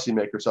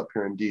policymakers up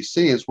here in DC,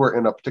 is we're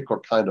in a particular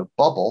kind of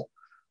bubble.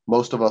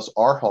 Most of us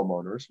are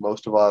homeowners.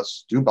 Most of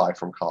us do buy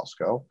from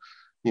Costco.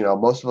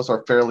 Most of us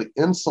are fairly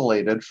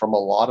insulated from a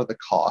lot of the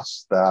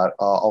costs that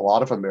a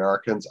lot of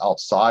Americans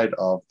outside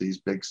of these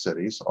big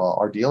cities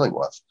are dealing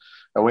with.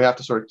 And we have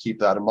to sort of keep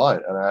that in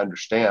mind. And I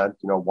understand,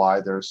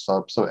 why there's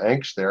some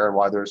angst there and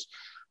why there's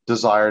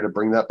desire to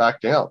bring that back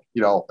down.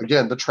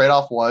 Again, the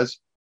trade-off was,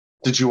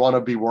 did you want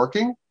to be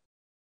working,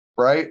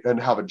 right, and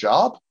have a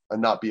job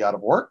and not be out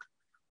of work?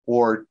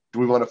 Or do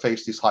we want to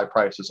face these high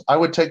prices? I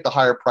would take the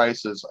higher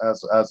prices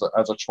as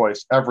a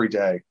choice every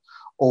day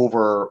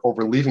over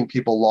leaving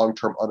people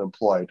long-term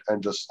unemployed.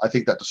 And I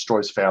think that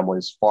destroys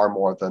families far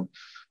more than,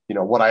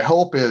 what I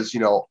hope is,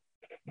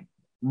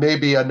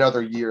 maybe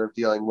another year of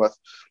dealing with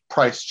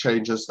price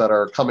changes that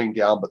are coming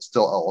down but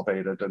still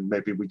elevated, and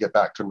maybe we get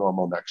back to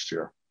normal next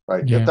year,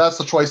 right? Yeah. If that's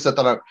the choice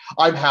that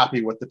I'm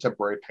happy with the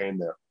temporary pain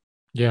there.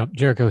 Yeah,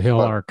 Jericho Hill,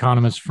 our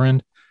economist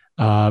friend,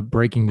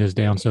 breaking this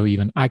down so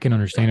even I can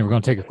understand it. We're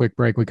going to take a quick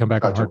break. We come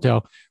back on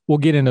Hartel. We'll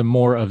get into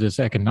more of this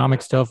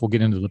economic stuff. We'll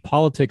get into the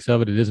politics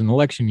of it. It is an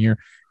election year.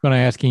 I'm going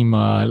to ask him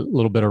a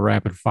little bit of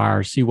rapid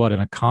fire, see what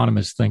an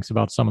economist thinks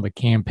about some of the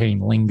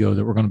campaign lingo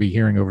that we're going to be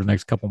hearing over the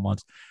next couple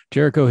months.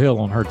 Jericho Hill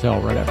on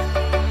Hartel right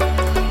after.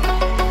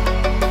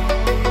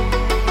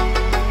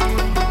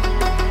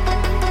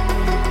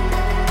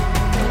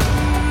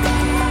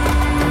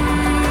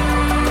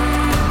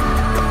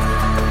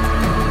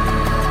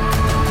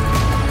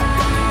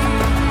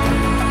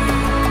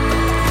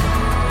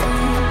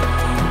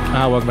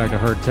 Welcome back to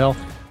Hartel.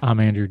 I'm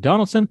Andrew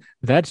Donaldson.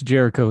 That's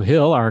Jericho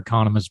Hill, our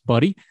economist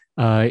buddy,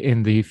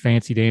 in the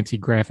fancy dancy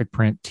graphic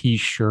print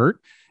T-shirt,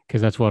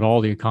 because that's what all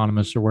the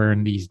economists are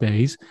wearing these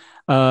days.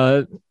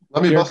 Let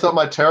me bust out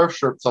my tariff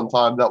shirt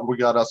sometime that we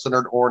got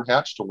Senator Orrin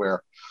Hatch to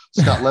wear.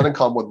 Scott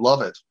Lennencom would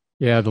love it.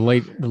 Yeah, the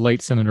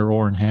late Senator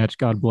Orrin Hatch,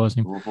 God bless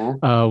him.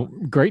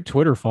 Mm-hmm. Great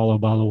Twitter follow,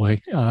 by the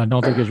way. I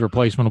don't think his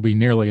replacement will be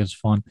nearly as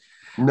fun.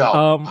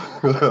 No.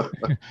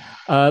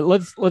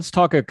 Let's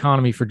talk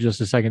economy for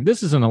just a second.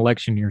 This is an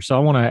election year, so I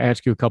want to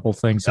ask you a couple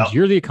things. Since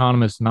you're the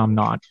economist and I'm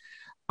not,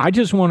 I'm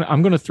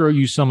going to throw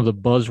you some of the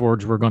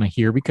buzzwords we're going to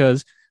hear,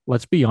 because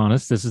let's be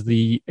honest, this is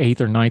the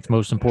 8th or 9th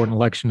most important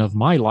election of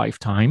my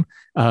lifetime,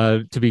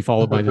 to be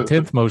followed by the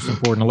 10th most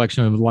important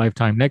election of the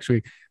lifetime next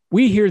week.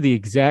 We hear the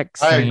exact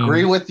same. I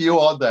agree with you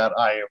on that.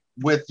 I am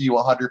with you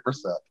 100%.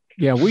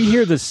 Yeah, we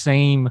hear the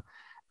same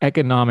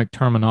economic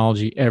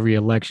terminology every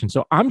election.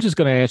 So I'm just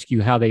going to ask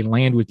you how they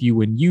land with you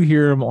when you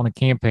hear them on a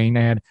campaign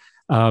ad.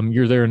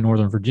 You're there in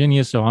Northern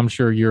Virginia, so I'm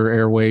sure your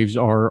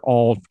airwaves are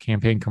all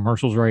campaign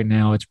commercials right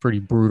now. It's pretty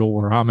brutal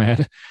where I'm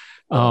at.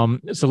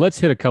 So let's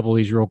hit a couple of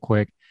these real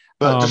quick.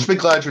 But just be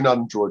glad you're not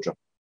in Georgia.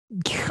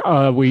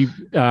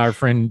 Our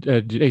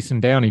friend Jason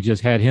Downey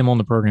just had him on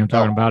the program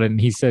talking about it, and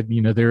he said,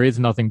 there is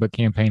nothing but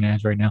campaign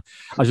ads right now.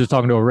 I was just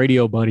talking to a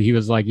radio buddy. He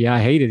was like, "Yeah,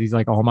 I hate it." He's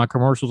like, "All my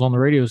commercials on the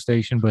radio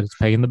station, but it's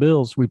paying the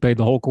bills. We paid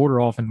the whole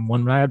quarter off in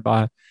one ad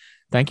buy.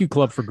 Thank you,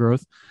 Club for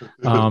Growth."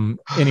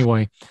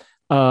 Anyway,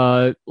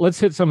 let's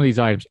hit some of these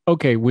items.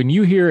 Okay, when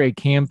you hear a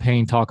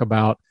campaign talk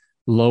about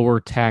lower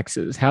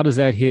taxes, how does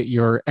that hit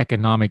your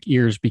economic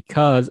ears?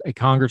 Because a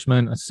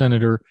congressman, a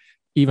senator,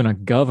 even a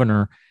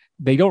governor,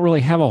 they don't really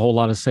have a whole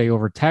lot of say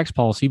over tax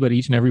policy, but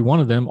each and every one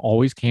of them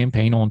always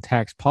campaign on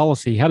tax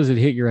policy. How does it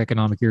hit your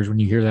economic ears when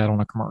you hear that on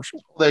a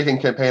commercial? They can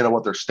campaign on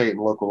what their state and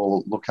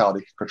local locality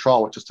can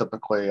control, which is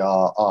typically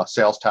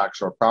sales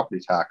tax or property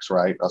tax,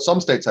 right?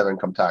 Some states have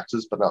income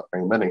taxes, but not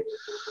very many.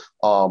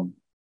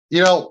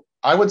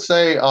 I would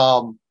say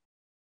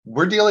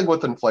we're dealing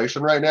with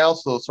inflation right now.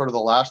 So sort of the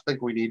last thing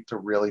we need to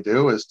really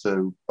do is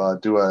to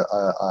do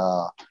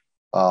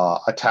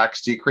a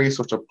tax decrease,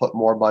 which will put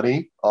more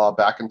money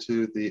back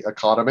into the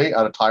economy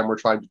at a time we're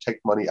trying to take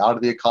money out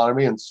of the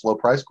economy and slow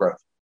price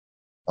growth.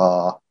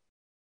 I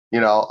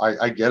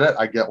get it.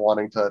 I get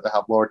wanting to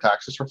have lower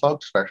taxes for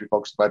folks, especially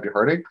folks that might be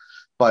hurting.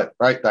 But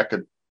that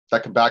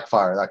could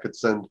backfire. That could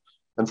send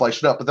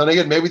inflation up. But then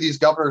again, maybe these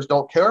governors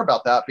don't care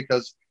about that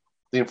because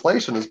the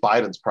inflation is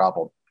Biden's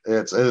problem.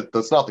 It's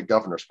not the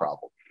governor's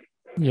problem.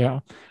 Yeah.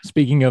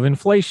 Speaking of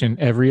inflation,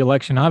 every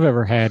election I've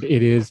ever had,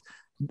 it is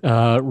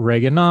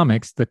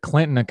Reaganomics, the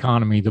Clinton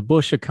economy, the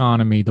Bush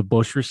economy, the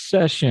Bush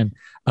recession,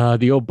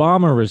 the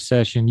Obama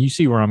recession. You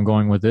see where I'm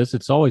going with this.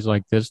 It's always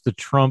like this, the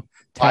Trump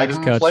tax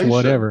Biden cuts, inflation.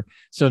 Whatever.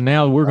 So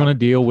now we're going to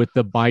deal with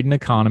the Biden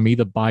economy,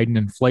 the Biden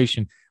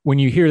inflation. When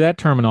you hear that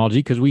terminology,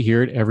 because we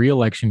hear it every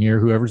election year,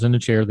 whoever's in the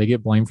chair, they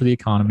get blamed for the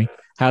economy.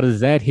 How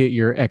does that hit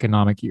your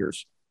economic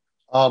ears?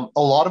 A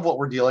lot of what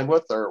we're dealing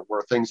with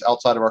were things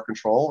outside of our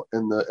control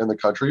in the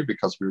country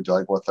because we were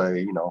dealing with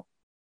a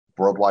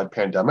worldwide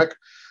pandemic.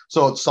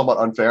 So it's somewhat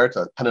unfair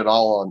to pin it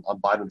all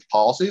on Biden's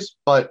policies,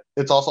 but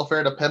it's also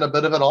fair to pin a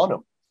bit of it on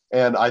him.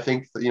 And I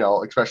think,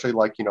 especially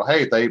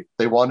hey,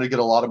 they wanted to get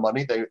a lot of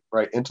money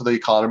into the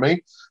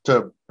economy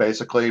to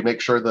basically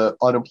make sure the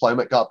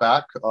unemployment got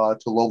back to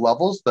low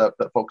levels that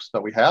folks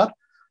that we had.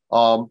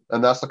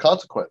 And that's the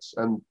consequence.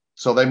 And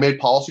so they made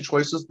policy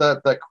choices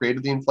that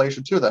created the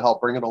inflation too, that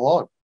helped bring it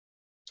along.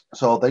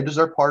 So they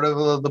deserve part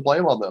of the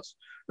blame on this.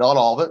 Not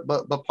all of it,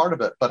 but part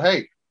of it. But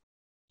hey,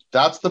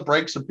 that's the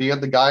breaks of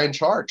being the guy in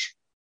charge.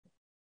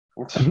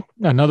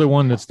 Another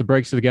one that's the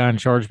breaks of the guy in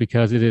charge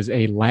because it is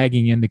a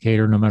lagging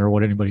indicator, no matter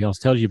what anybody else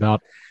tells you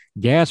about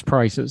gas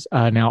prices.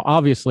 Now,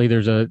 obviously,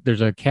 there's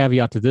a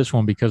caveat to this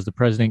one because the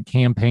president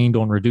campaigned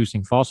on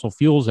reducing fossil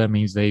fuels. That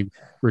means they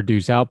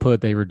reduce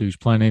output, they reduce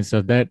planning.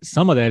 So that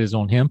some of that is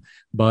on him.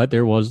 But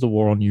there was the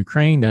war on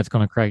Ukraine. That's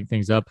going to crank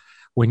things up.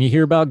 When you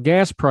hear about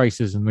gas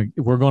prices and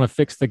we're going to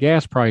fix the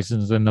gas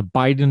prices and the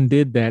Biden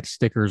did that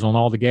stickers on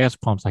all the gas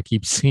pumps I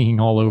keep seeing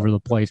all over the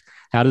place,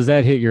 how does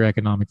that hit your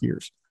economic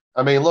ears?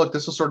 I mean, look,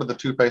 this is sort of the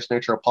two-faced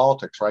nature of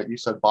politics, right? You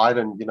said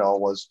Biden,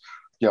 was,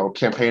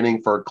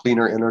 campaigning for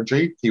cleaner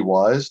energy. He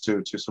was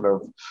to sort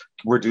of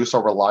reduce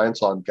our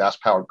reliance on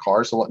gas-powered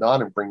cars and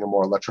whatnot and bring in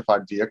more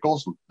electrified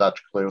vehicles. That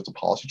clearly was a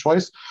policy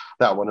choice.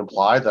 That would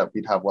imply that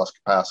we'd have less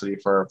capacity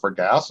for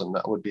gas, and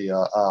that would be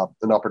an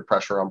upward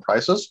pressure on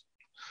prices.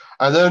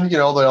 And then, they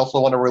also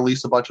want to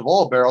release a bunch of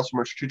oil barrels from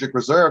a strategic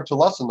reserve to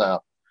lessen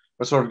that.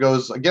 It sort of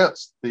goes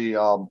against the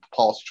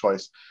policy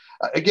choice.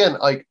 Again,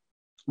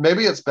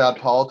 maybe it's bad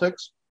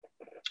politics,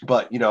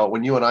 but,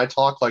 when you and I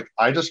talk,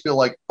 I just feel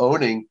like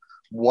owning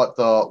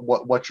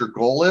what your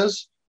goal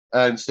is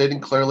and stating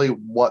clearly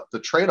what the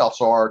trade-offs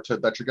are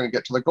that you're going to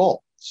get to the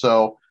goal.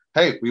 So,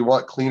 hey, we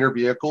want cleaner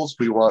vehicles.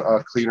 We want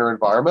a cleaner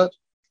environment.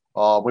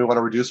 We want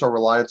to reduce our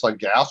reliance on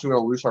gas. We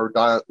want to reduce our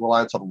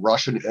reliance on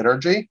Russian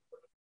energy.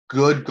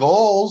 Good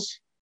goals.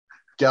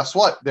 Guess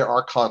what? There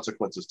are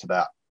consequences to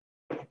that.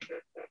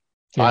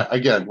 Yeah.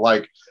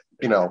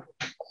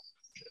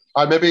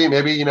 Maybe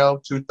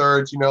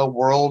 2/3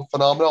 world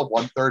phenomenal,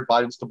 1/3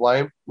 Biden's to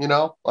blame.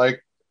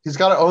 He's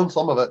got to own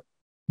some of it.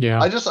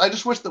 Yeah. I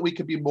just wish that we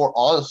could be more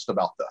honest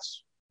about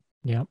this.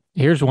 Yeah.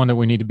 Here's one that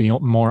we need to be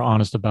more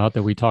honest about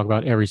that we talk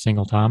about every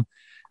single time.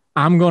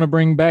 I'm going to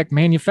bring back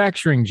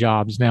manufacturing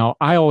jobs. Now,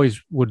 I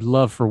always would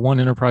love for one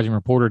enterprising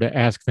reporter to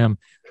ask them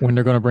when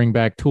they're going to bring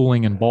back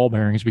tooling and ball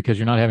bearings, because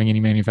you're not having any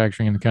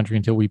manufacturing in the country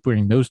until we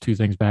bring those two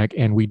things back.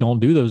 And we don't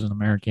do those in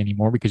America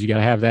anymore because you got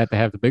to have that to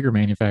have the bigger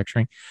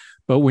manufacturing.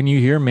 But when you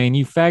hear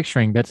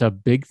manufacturing, that's a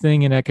big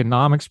thing in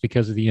economics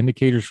because of the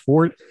indicators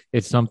for it.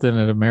 It's something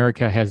that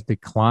America has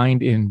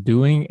declined in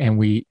doing, and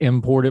we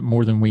import it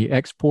more than we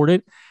export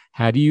it.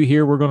 How do you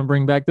hear we're going to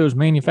bring back those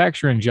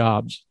manufacturing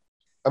jobs?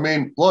 I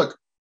mean, look,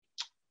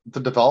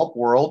 the developed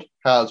world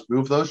has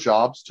moved those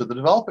jobs to the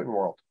developing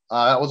world.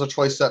 That was a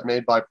choice that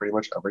made by pretty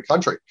much every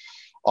country.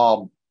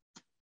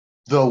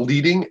 The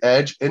leading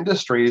edge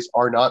industries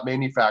are not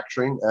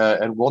manufacturing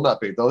and will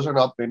not be. Those are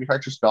not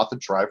manufacturers, not the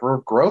driver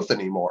of growth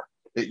anymore.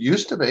 It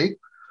used to be,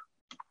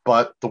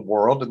 but the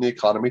world and the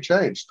economy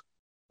changed.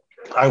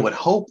 I would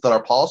hope that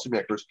our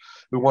policymakers,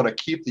 we want to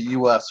keep the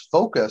U.S.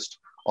 focused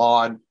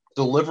on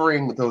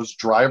delivering those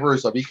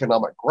drivers of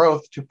economic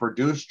growth to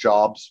produce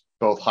jobs,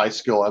 both high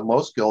skill and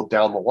low skill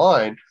down the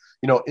line,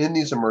 in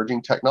these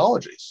emerging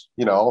technologies,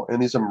 in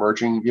these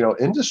emerging,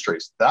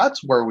 industries. That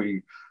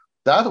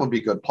would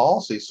be good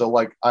policy. So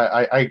like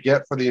I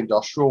get for the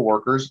industrial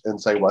workers in,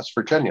 say, West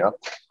Virginia,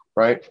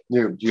 right?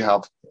 You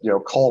have,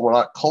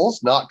 coal,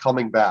 coal's not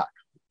coming back.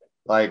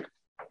 Like,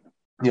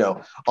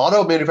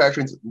 auto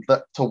manufacturing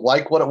to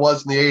like what it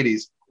was in the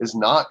 80s is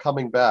not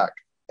coming back.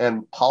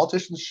 And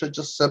politicians should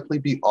just simply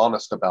be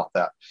honest about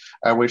that.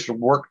 And we should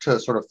work to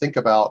sort of think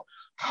about,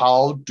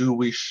 how do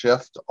we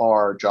shift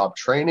our job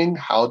training?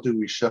 How do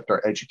we shift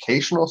our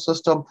educational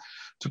system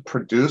to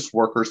produce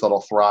workers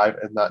that'll thrive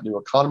in that new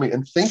economy?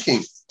 And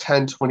thinking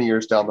 10, 20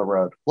 years down the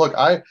road. Look,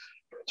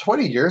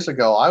 20 years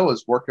ago, I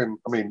was working.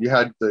 I mean, you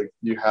had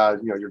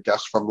your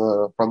guests from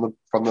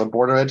the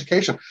Board of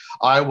Education.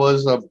 I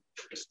was a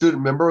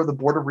student member of the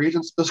Board of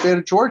Regents of the state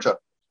of Georgia.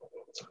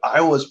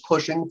 I was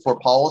pushing for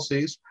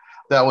policies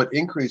that would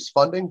increase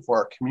funding for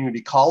our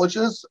community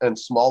colleges and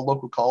small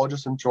local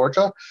colleges in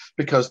Georgia,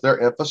 because their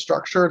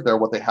infrastructure,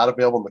 what they had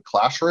available in the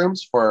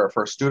classrooms for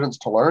students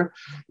to learn,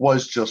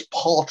 was just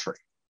paltry.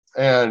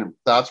 And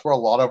that's where a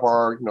lot of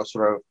our,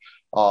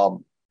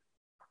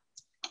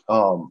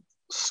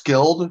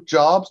 skilled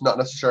jobs, not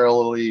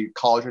necessarily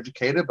college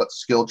educated, but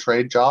skilled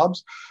trade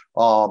jobs,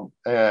 and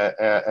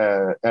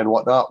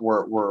whatnot,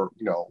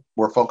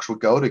 where folks would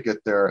go to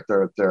get their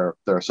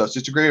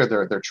associate's degree or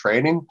their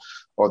training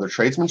or their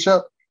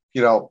tradesmanship,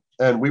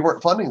 and we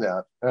weren't funding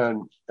that,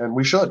 and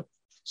we should.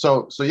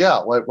 So yeah,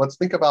 let's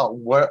think about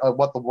what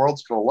the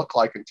world's going to look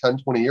like in 10,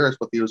 20 years,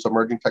 what these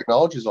emerging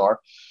technologies are,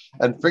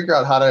 and figure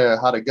out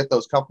how to get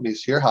those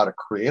companies here, how to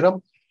create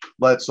them.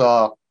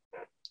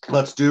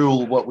 Let's do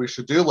what we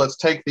should do. Let's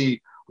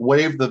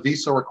waive the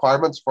visa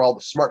requirements for all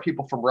the smart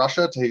people from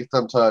Russia, to get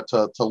them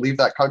to leave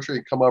that country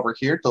and come over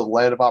here to the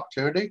land of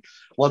opportunity.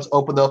 Let's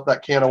open up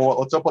that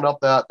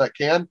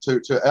can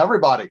to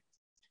everybody.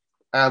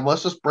 And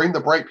let's just bring the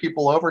bright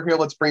people over here.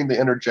 Let's bring the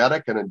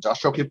energetic and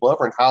industrial people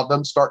over and have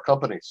them start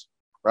companies,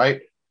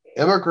 right?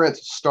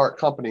 Immigrants start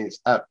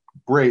companies at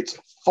rates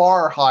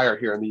far higher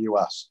here in the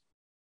U.S.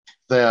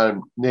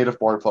 than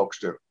native-born folks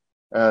do.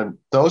 And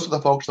those are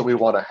the folks that we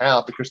want to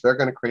have, because they're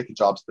going to create the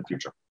jobs of the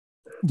future.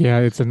 Yeah,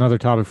 it's another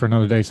topic for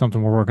another day,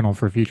 something we're working on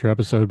for a future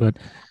episode. But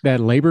that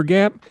labor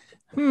gap,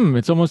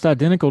 it's almost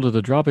identical to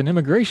the drop in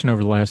immigration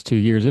over the last 2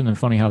 years. Isn't it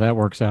funny how that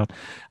works out?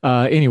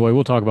 Anyway,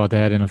 we'll talk about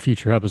that in a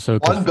future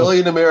episode. 1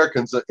 billion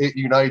Americans, it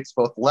unites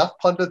both left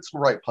pundits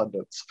and right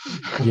pundits.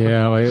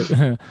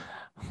 Yeah,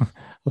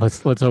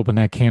 let's open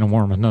that can of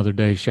worms another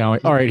day, shall we?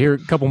 All right, here, a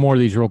couple more of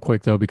these real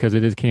quick, though, because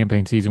it is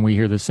campaign season. We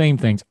hear the same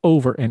things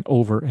over and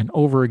over and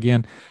over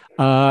again.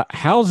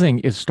 Housing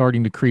is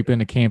starting to creep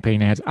into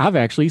campaign ads. I've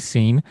actually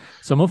seen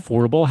some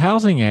affordable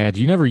housing ads.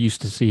 You never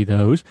used to see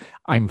those.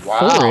 I'm for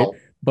it.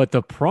 But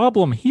the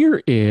problem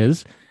here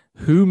is,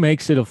 who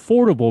makes it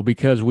affordable?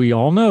 Because we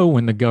all know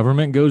when the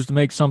government goes to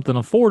make something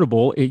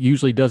affordable, it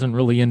usually doesn't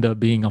really end up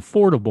being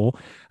affordable.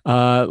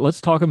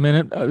 Let's talk a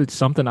minute. It's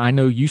something I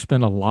know you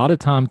spend a lot of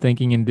time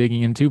thinking and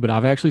digging into, but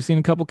I've actually seen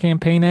a couple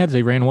campaign ads.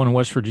 They ran one in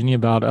West Virginia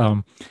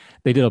about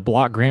they did a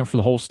block grant for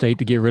the whole state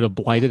to get rid of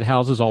blighted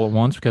houses all at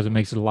once, because it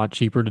makes it a lot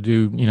cheaper to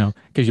do,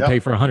 because you pay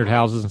for 100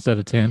 houses instead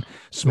of 10.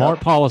 Smart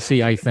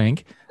policy, I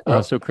think.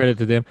 So credit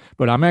to them.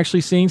 But I'm actually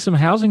seeing some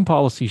housing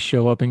policies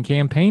show up in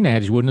campaign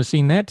ads. You wouldn't have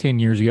seen that 10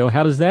 years ago.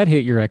 How does that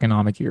hit your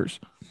economic years?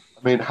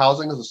 I mean,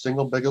 housing is the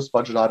single biggest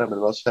budget item in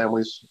most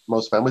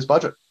families'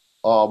 budget.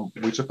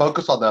 We should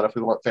focus on that if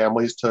we want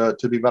families to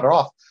be better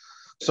off.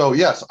 So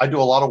yes, I do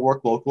a lot of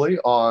work locally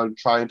on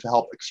trying to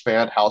help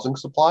expand housing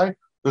supply.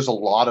 There's a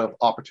lot of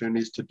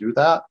opportunities to do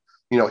that.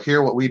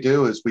 Here what we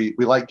do is we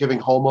like giving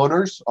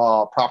homeowners,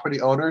 property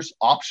owners,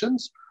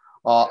 options.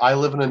 I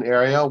live in an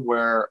area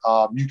where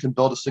you can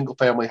build a single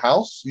family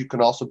house. You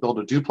can also build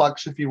a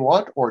duplex if you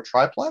want, or a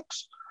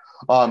triplex.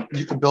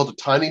 You can build a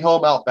tiny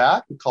home out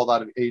back. We call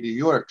that an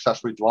ADU, or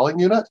accessory dwelling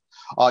unit.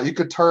 You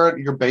could turn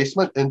your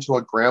basement into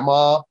a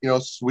grandma,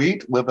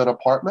 suite, live in an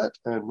apartment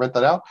and rent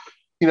that out.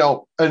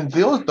 And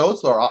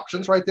those are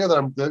options right there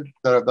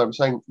that I'm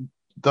saying.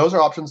 Those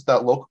are options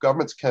that local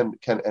governments can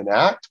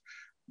enact.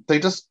 They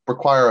just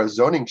require a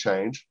zoning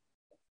change,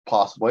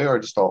 possibly, or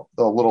just a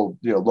little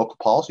local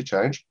policy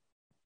change.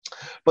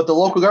 But the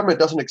local government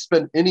doesn't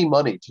expend any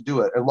money to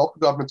do it, and local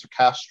governments are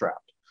cash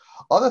strapped.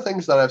 Other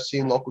things that I've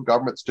seen local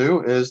governments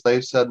do is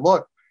they've said,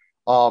 look,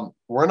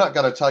 we're not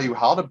going to tell you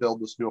how to build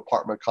this new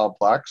apartment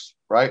complex,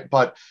 right?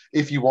 But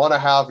if you want to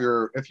have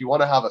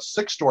a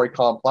 6-story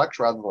complex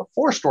rather than a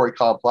 4-story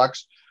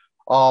complex,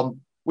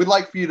 we'd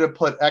like for you to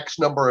put X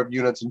number of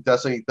units and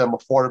designate them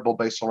affordable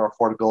based on our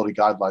affordability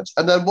guidelines.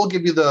 And then we'll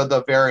give you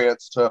the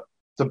variance to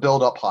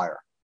build up higher.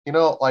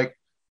 Like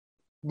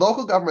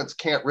local governments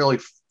can't really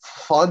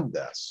fund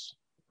this,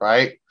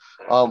 right?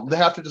 They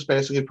have to just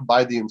basically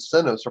provide the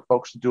incentives for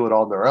folks to do it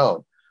on their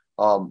own.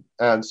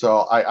 And so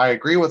I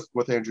agree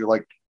with Andrew.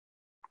 Like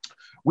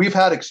we've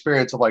had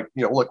experience of like,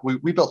 look,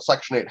 we built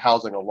Section 8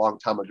 housing a long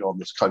time ago in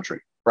this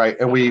country, right?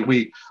 And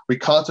we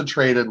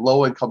concentrated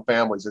low income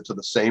families into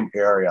the same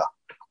area.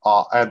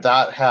 And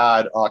that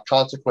had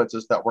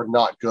consequences that were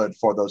not good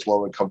for those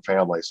low income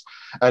families.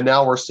 And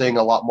now we're seeing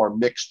a lot more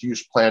mixed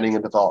use planning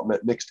and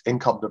development, mixed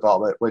income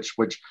development, which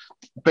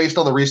based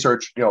on the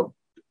research,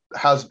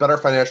 has better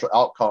financial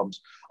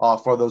outcomes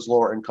for those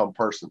lower income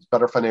persons,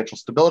 better financial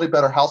stability,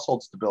 better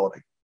household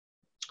stability.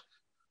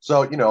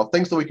 So,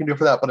 things that we can do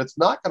for that, but it's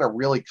not going to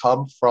really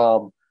come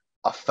from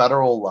a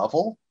federal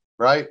level,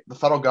 right? The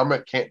federal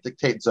government can't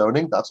dictate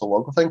zoning. That's a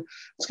local thing.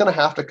 It's going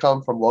to have to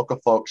come from local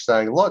folks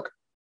saying, look,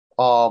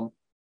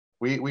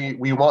 we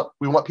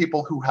want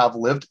people who have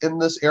lived in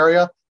this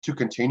area to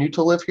continue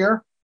to live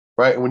here,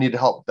 right? And we need to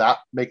help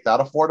make that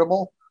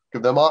affordable,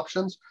 give them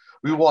options.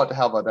 We want to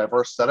have a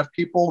diverse set of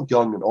people,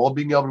 young and old,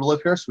 being able to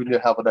live here. So we need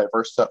to have a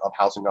diverse set of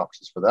housing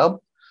options for them,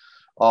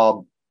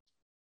 and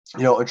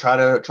try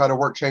to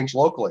work change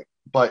locally.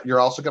 But you're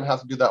also going to have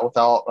to do that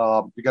without,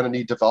 you're going to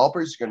need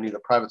developers, you're going to need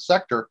the private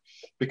sector,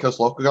 because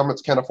local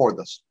governments can't afford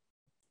this.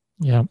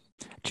 Yeah.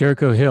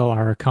 Jericho Hill,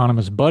 our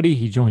economist buddy,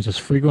 he joins us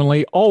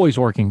frequently, always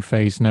working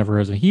face, never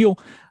as a heel.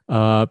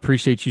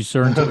 Appreciate you,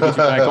 sir. Until we get you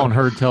back on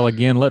Heard Tell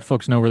again, let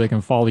folks know where they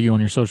can follow you on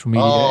your social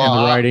media and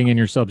the writing and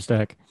your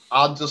Substack.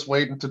 I'm just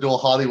waiting to do a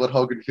Hollywood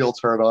Hogan heel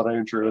turn on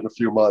Andrew in a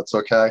few months,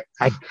 okay?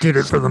 I did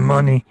it for the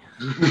money.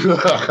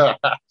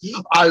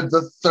 I'm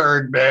the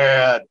third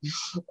man. Yeah,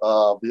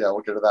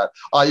 we'll get to that.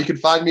 You can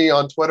find me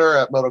on Twitter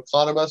at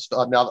Motoeconomist.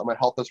 Now that my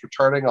health is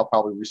returning, I'll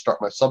probably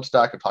restart my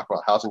Substack and talk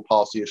about housing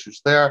policy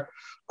issues there.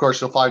 Of course,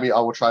 you'll find me. I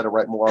will try to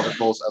write more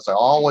articles, as I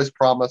always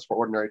promise, for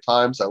Ordinary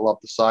Times. I love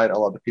the site. I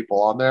love the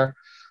people on there.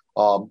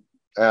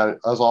 And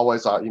as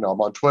always, I'm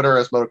on Twitter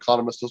as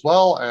Motoeconomist as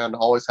well, and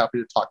always happy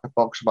to talk to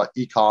folks about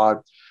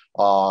econ,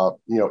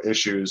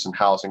 issues and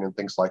housing and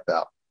things like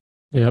that.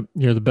 Yep,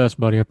 you're the best,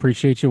 buddy. I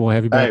appreciate you. We'll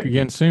have you back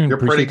again soon. You're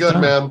appreciate pretty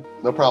good, man.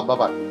 No problem.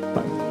 Bye-bye.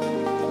 Bye.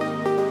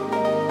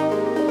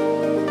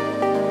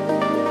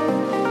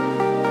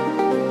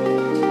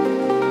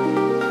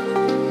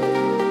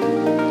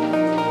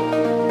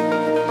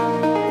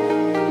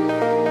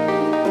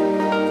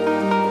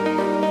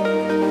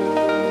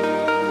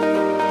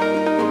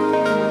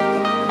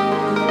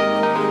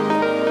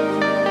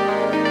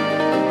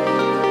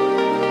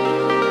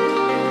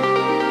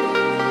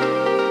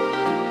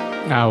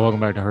 Welcome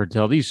back to Heard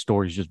Tell. These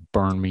stories just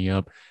burn me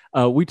up.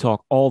 We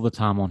talk all the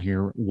time on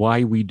here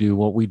why we do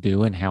what we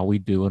do and how we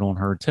do it on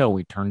Heard Tell.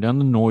 We turn down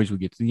the noise. We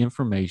get to the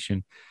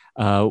information.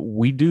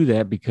 We do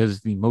that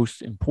because the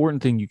most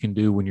important thing you can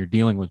do when you're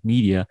dealing with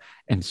media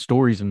and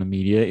stories in the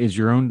media is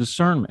your own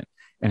discernment.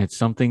 And it's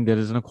something that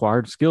is an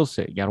acquired skill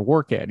set. You got to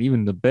work at.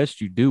 Even the best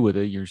you do with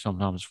it, you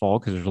sometimes fall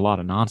because there's a lot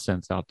of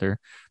nonsense out there.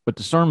 But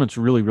discernment's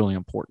really, really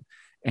important.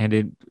 And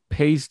it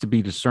pays to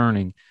be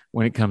discerning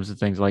when it comes to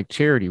things like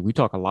charity. We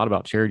talk a lot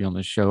about charity on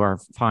this show. Our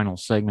final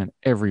segment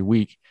every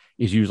week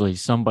is usually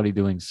somebody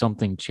doing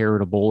something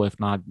charitable, if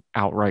not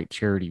outright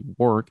charity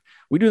work.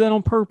 We do that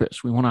on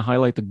purpose. We want to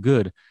highlight the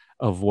good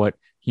of what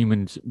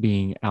humans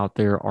being out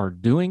there are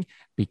doing,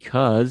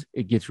 because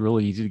it gets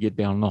really easy to get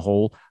down in the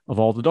hole of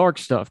all the dark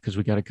stuff, because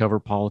we got to cover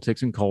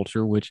politics and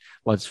culture, which,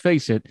 let's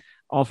face it,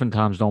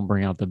 oftentimes don't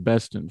bring out the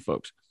best in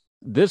folks.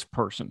 This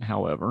person,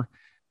 however,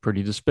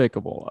 pretty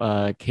despicable.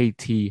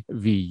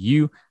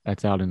 KTVU,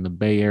 that's out in the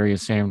Bay Area,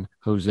 San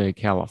Jose,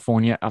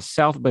 California, a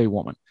South Bay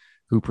woman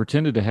who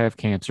pretended to have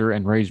cancer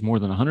and raised more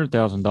than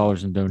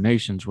 $100,000 in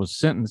donations was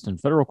sentenced in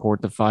federal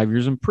court to 5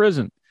 years in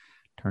prison.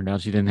 Turned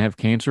out she didn't have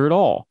cancer at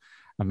all.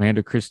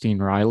 Amanda Christine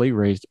Riley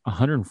raised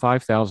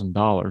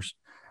 $105,000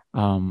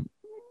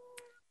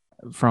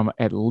 from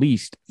at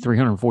least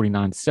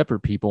 349 separate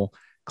people,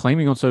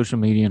 claiming on social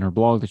media and her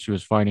blog that she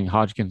was fighting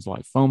Hodgkin's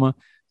lymphoma.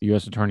 The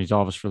U.S. Attorney's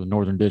Office for the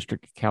Northern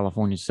District of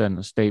California said in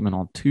a statement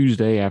on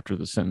Tuesday after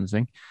the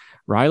sentencing,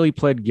 Riley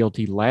pled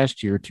guilty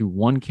last year to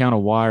one count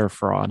of wire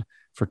fraud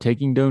for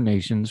taking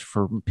donations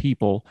from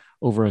people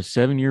over a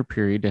 7-year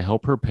period to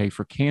help her pay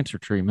for cancer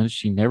treatments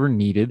she never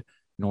needed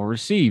nor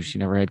received. She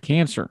never had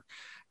cancer.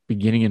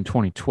 Beginning in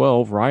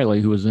 2012,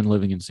 Riley, who was then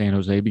living in San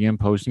Jose, began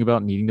posting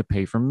about needing to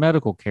pay for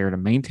medical care. To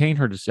maintain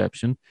her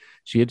deception,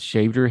 she had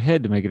shaved her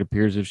head to make it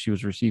appear as if she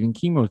was receiving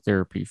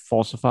chemotherapy,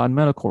 falsified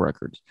medical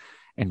records,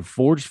 and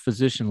forged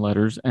physician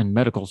letters and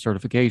medical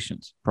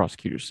certifications,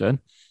 prosecutors said.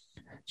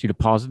 She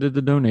deposited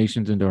the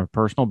donations into her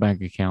personal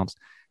bank accounts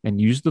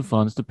and used the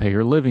funds to pay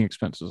her living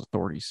expenses,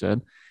 authorities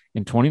said.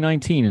 In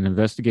 2019, an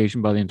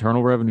investigation by the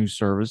Internal Revenue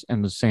Service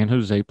and the San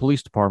Jose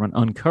Police Department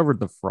uncovered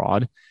the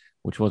fraud,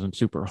 which wasn't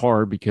super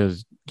hard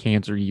because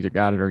cancer, you either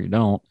got it or you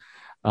don't.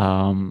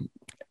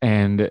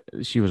 And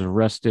she was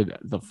arrested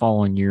the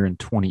following year in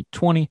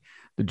 2020.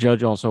 The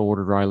judge also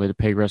ordered Riley to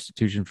pay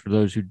restitution for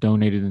those who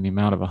donated in the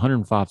amount of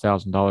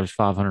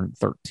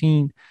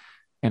 $105,513,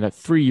 and a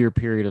 3-year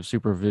period of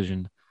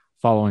supervision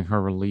following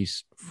her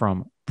release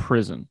from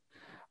prison.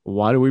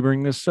 Why do we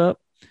bring this up?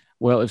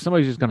 Well, if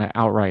somebody's just going to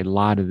outright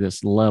lie to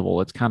this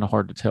level, it's kind of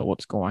hard to tell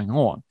what's going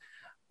on.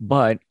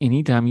 But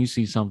anytime you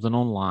see something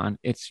online,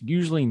 it's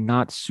usually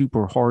not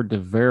super hard to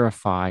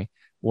verify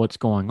what's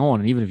going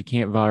on. And even if you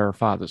can't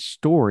verify the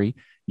story,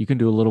 you can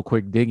do a little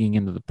quick digging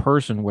into the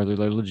person, whether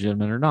they're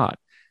legitimate or not.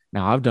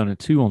 Now, I've done it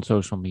too on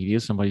social media.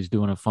 Somebody's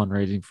doing a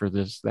fundraising for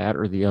this, that,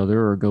 or the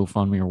other, or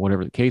GoFundMe, or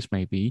whatever the case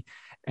may be,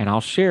 and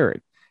I'll share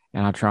it.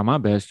 And I try my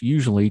best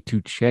usually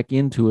to check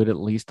into it at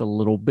least a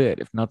little bit.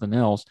 If nothing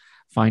else,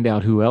 find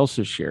out who else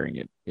is sharing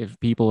it. If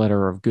people that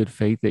are of good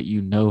faith that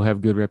you know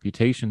have good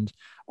reputations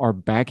are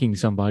backing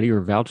somebody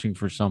or vouching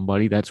for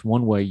somebody, that's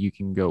one way you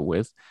can go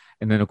with.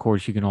 And then, of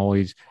course, you can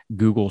always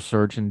Google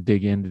search and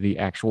dig into the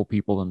actual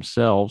people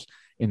themselves.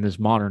 In this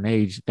modern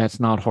age, that's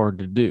not hard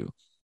to do.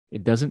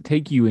 It doesn't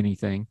take you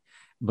anything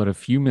but a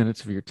few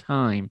minutes of your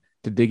time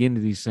to dig into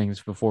these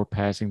things before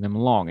passing them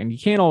along. And you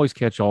can't always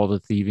catch all the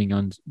thieving,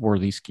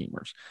 unworthy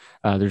schemers.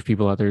 There's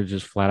people out there that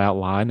just flat out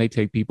lie and they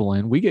take people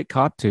in. We get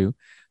caught too.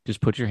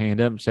 Just put your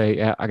hand up and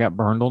say, I got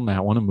burned on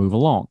that one, and move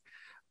along.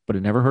 But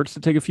it never hurts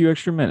to take a few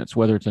extra minutes,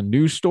 whether it's a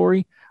news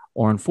story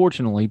or,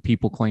 unfortunately,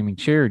 people claiming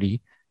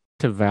charity,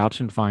 to vouch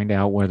and find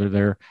out whether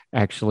they're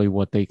actually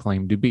what they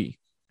claim to be.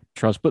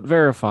 Trust but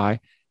verify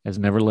has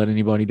never let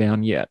anybody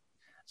down yet.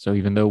 So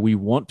even though we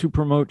want to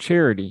promote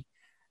charity,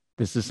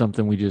 this is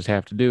something we just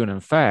have to do. And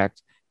in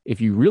fact, if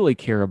you really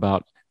care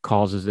about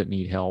causes that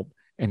need help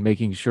and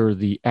making sure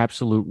the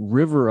absolute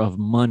river of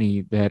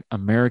money that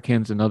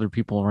Americans and other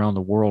people around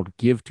the world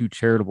give to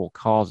charitable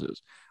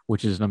causes,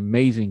 which is an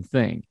amazing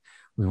thing,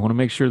 we want to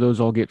make sure those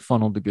all get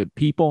funneled to good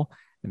people.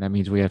 And that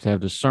means we have to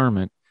have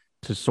discernment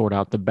to sort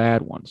out the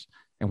bad ones.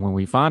 And when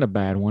we find a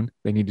bad one,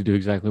 they need to do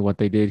exactly what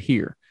they did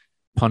here.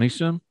 Punish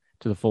them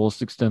to the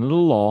fullest extent of the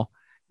law.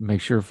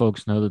 Make sure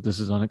folks know that this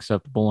is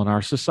unacceptable in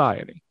our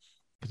society,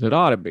 because it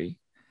ought to be.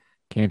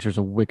 Cancer is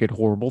a wicked,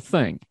 horrible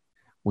thing.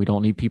 We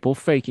don't need people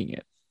faking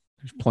it.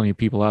 There's plenty of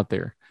people out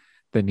there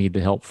that need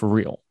the help for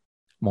real.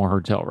 More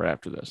Heard Tell right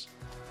after this.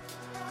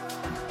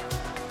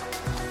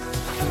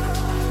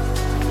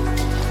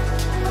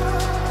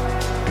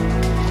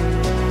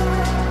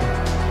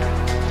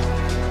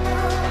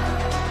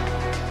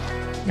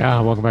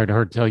 Welcome back to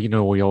Heard Tell. You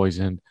know, we always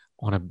end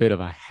on a bit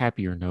of a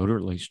happier note, or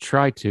at least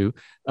try to.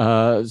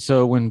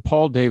 So when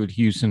Paul David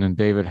Hewson and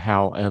David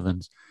Howell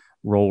Evans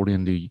rolled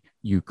into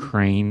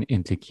Ukraine,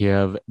 into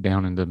Kiev,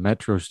 down in the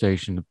metro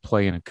station to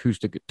play an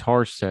acoustic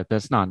guitar set,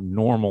 that's not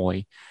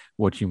normally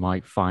what you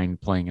might find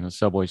playing in a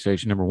subway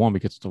station. Number one,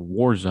 because it's a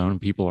war zone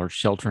and people are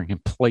sheltering in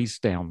place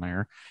down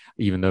there.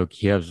 Even though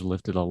Kiev's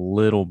lifted a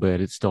little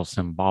bit, it's still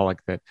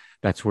symbolic that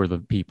that's where the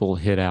people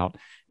hid out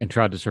and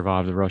tried to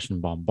survive the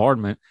Russian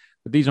bombardment.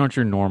 But these aren't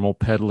your normal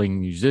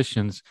peddling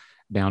musicians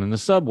down in the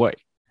subway,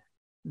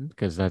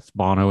 because that's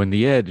Bono and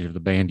the Edge of the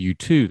band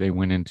U2. They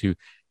went into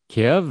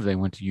Kiev, they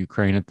went to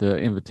Ukraine at the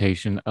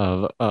invitation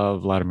of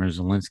Vladimir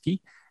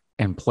Zelensky,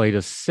 and played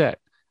a set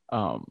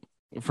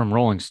from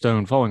Rolling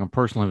Stone following a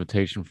personal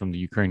invitation from the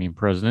Ukrainian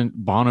president.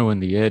 Bono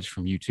and the Edge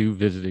from U2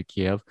 visited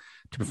Kiev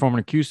to perform an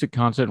acoustic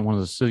concert in one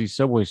of the city's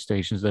subway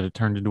stations that had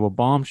turned into a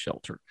bomb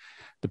shelter.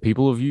 The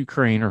people of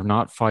Ukraine are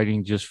not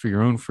fighting just for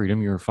your own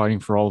freedom. You're fighting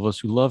for all of us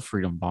who love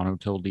freedom, Bono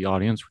told the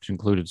audience, which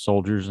included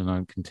soldiers and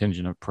a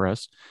contingent of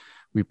press.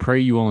 We pray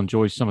you will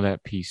enjoy some of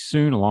that peace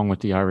soon. Along with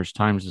the Irish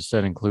Times, the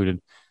set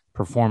included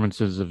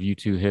performances of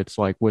U2 hits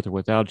like With or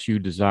Without You,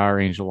 Desire,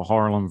 Angel of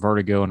Harlem,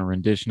 Vertigo, and a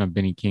rendition of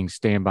Benny King's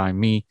Stand By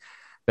Me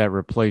that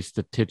replaced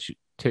the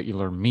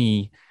titular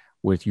Me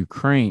with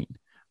Ukraine.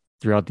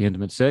 Throughout the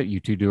intimate set,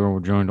 U2 duo were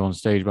joined on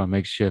stage by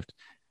makeshift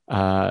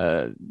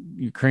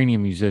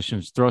Ukrainian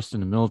musicians thrust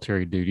into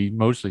military duty,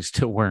 mostly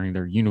still wearing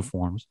their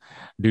uniforms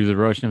due to the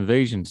Russian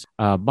invasions.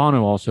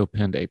 Bono also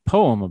penned a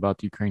poem about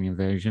the Ukrainian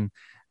invasion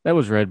that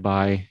was read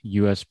by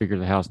U.S. Speaker of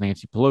the House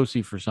Nancy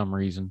Pelosi for some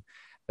reason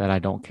that I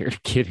don't care to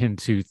get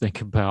into, think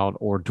about,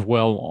 or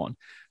dwell on.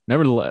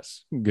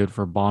 Nevertheless, good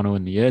for Bono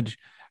and the Edge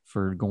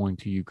for going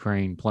to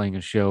Ukraine, playing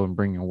a show, and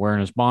bringing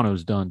awareness.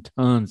 Bono's done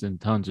tons and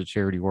tons of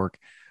charity work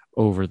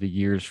over the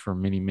years for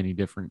many, many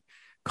different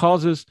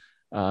causes.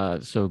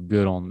 So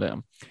good on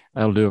them.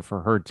 That'll do it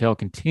for Heard Tell.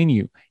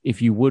 Continue,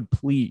 if you would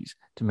please,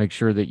 to make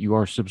sure that you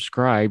are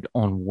subscribed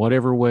on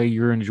whatever way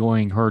you're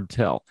enjoying Heard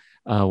Tell,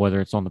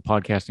 whether it's on the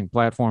podcasting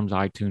platforms,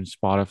 iTunes,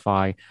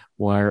 Spotify,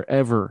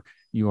 wherever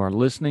you are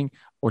listening,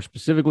 or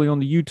specifically on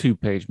the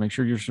YouTube page. Make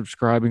sure you're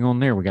subscribing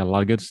on there. We got a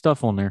lot of good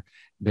stuff on there.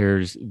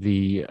 There's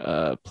the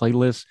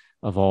playlist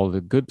of all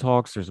the good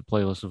talks. There's a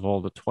playlist of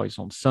all the Twice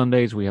on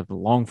Sundays. We have the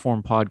long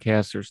form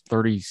podcast. There's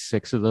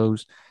 36 of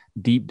those.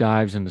 Deep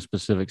dives into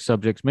specific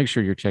subjects. Make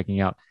sure you're checking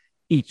out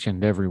each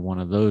and every one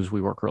of those. We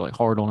work really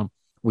hard on them.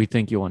 We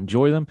think you'll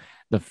enjoy them.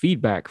 The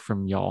feedback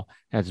from y'all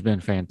has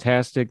been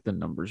fantastic. The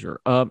numbers are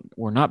up.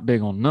 We're not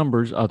big on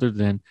numbers other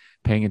than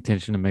paying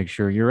attention to make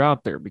sure you're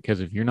out there,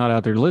 because if you're not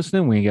out there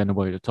listening, we ain't got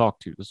nobody to talk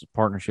to. This is a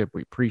partnership.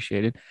 We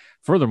appreciate it.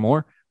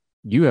 Furthermore,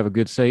 you have a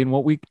good say in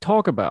what we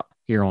talk about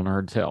here on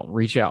Heard Tell.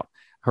 Reach out.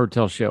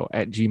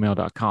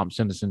 herdtellshow@gmail.com.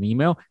 Send us an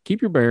email.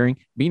 Keep your bearing.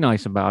 Be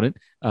nice about it.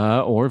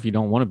 Or if you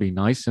don't want to be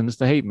nice, send us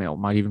the hate mail.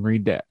 Might even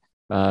read that.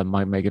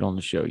 Might make it on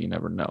the show. You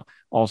never know.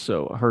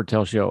 Also,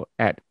 herdtellshow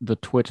at the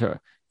Twitter.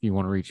 If you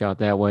want to reach out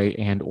that way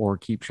and or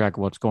keep track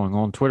of what's going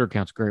on. Twitter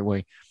account's a great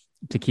way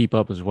to keep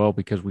up as well,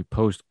 because we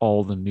post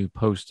all the new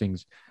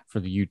postings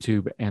for the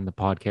YouTube and the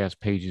podcast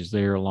pages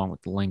there, along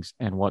with the links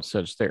and what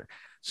such there.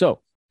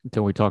 So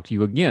until we talk to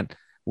you again,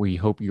 we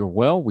hope you're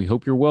well. We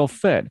hope you're well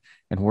fed.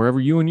 And wherever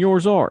you and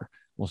yours are,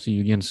 we'll see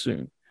you again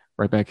soon,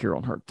 right back here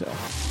on Herd Tell.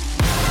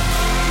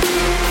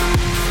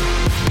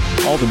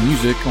 All the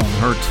music on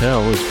Herd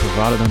Tell is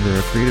provided under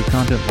a Creative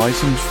Content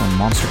license from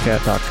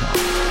monstercat.com.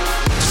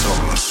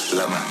 Somos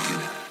la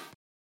máquina.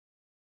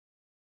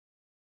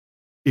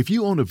 If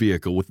you own a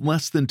vehicle with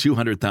less than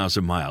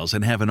 200,000 miles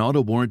and have an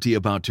auto warranty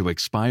about to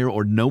expire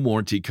or no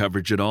warranty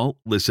coverage at all,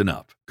 listen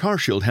up.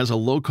 CarShield has a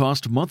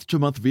low-cost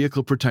month-to-month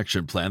vehicle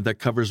protection plan that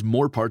covers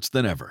more parts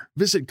than ever.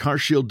 Visit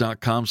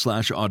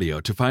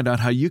carshield.com/audio to find out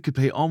how you could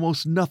pay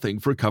almost nothing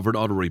for covered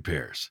auto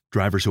repairs.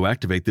 Drivers who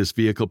activate this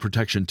vehicle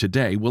protection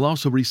today will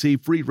also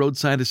receive free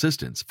roadside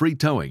assistance, free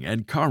towing,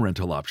 and car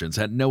rental options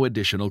at no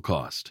additional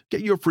cost. Get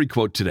your free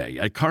quote today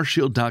at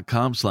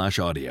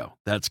carshield.com/audio.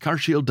 That's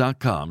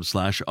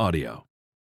carshield.com/audio.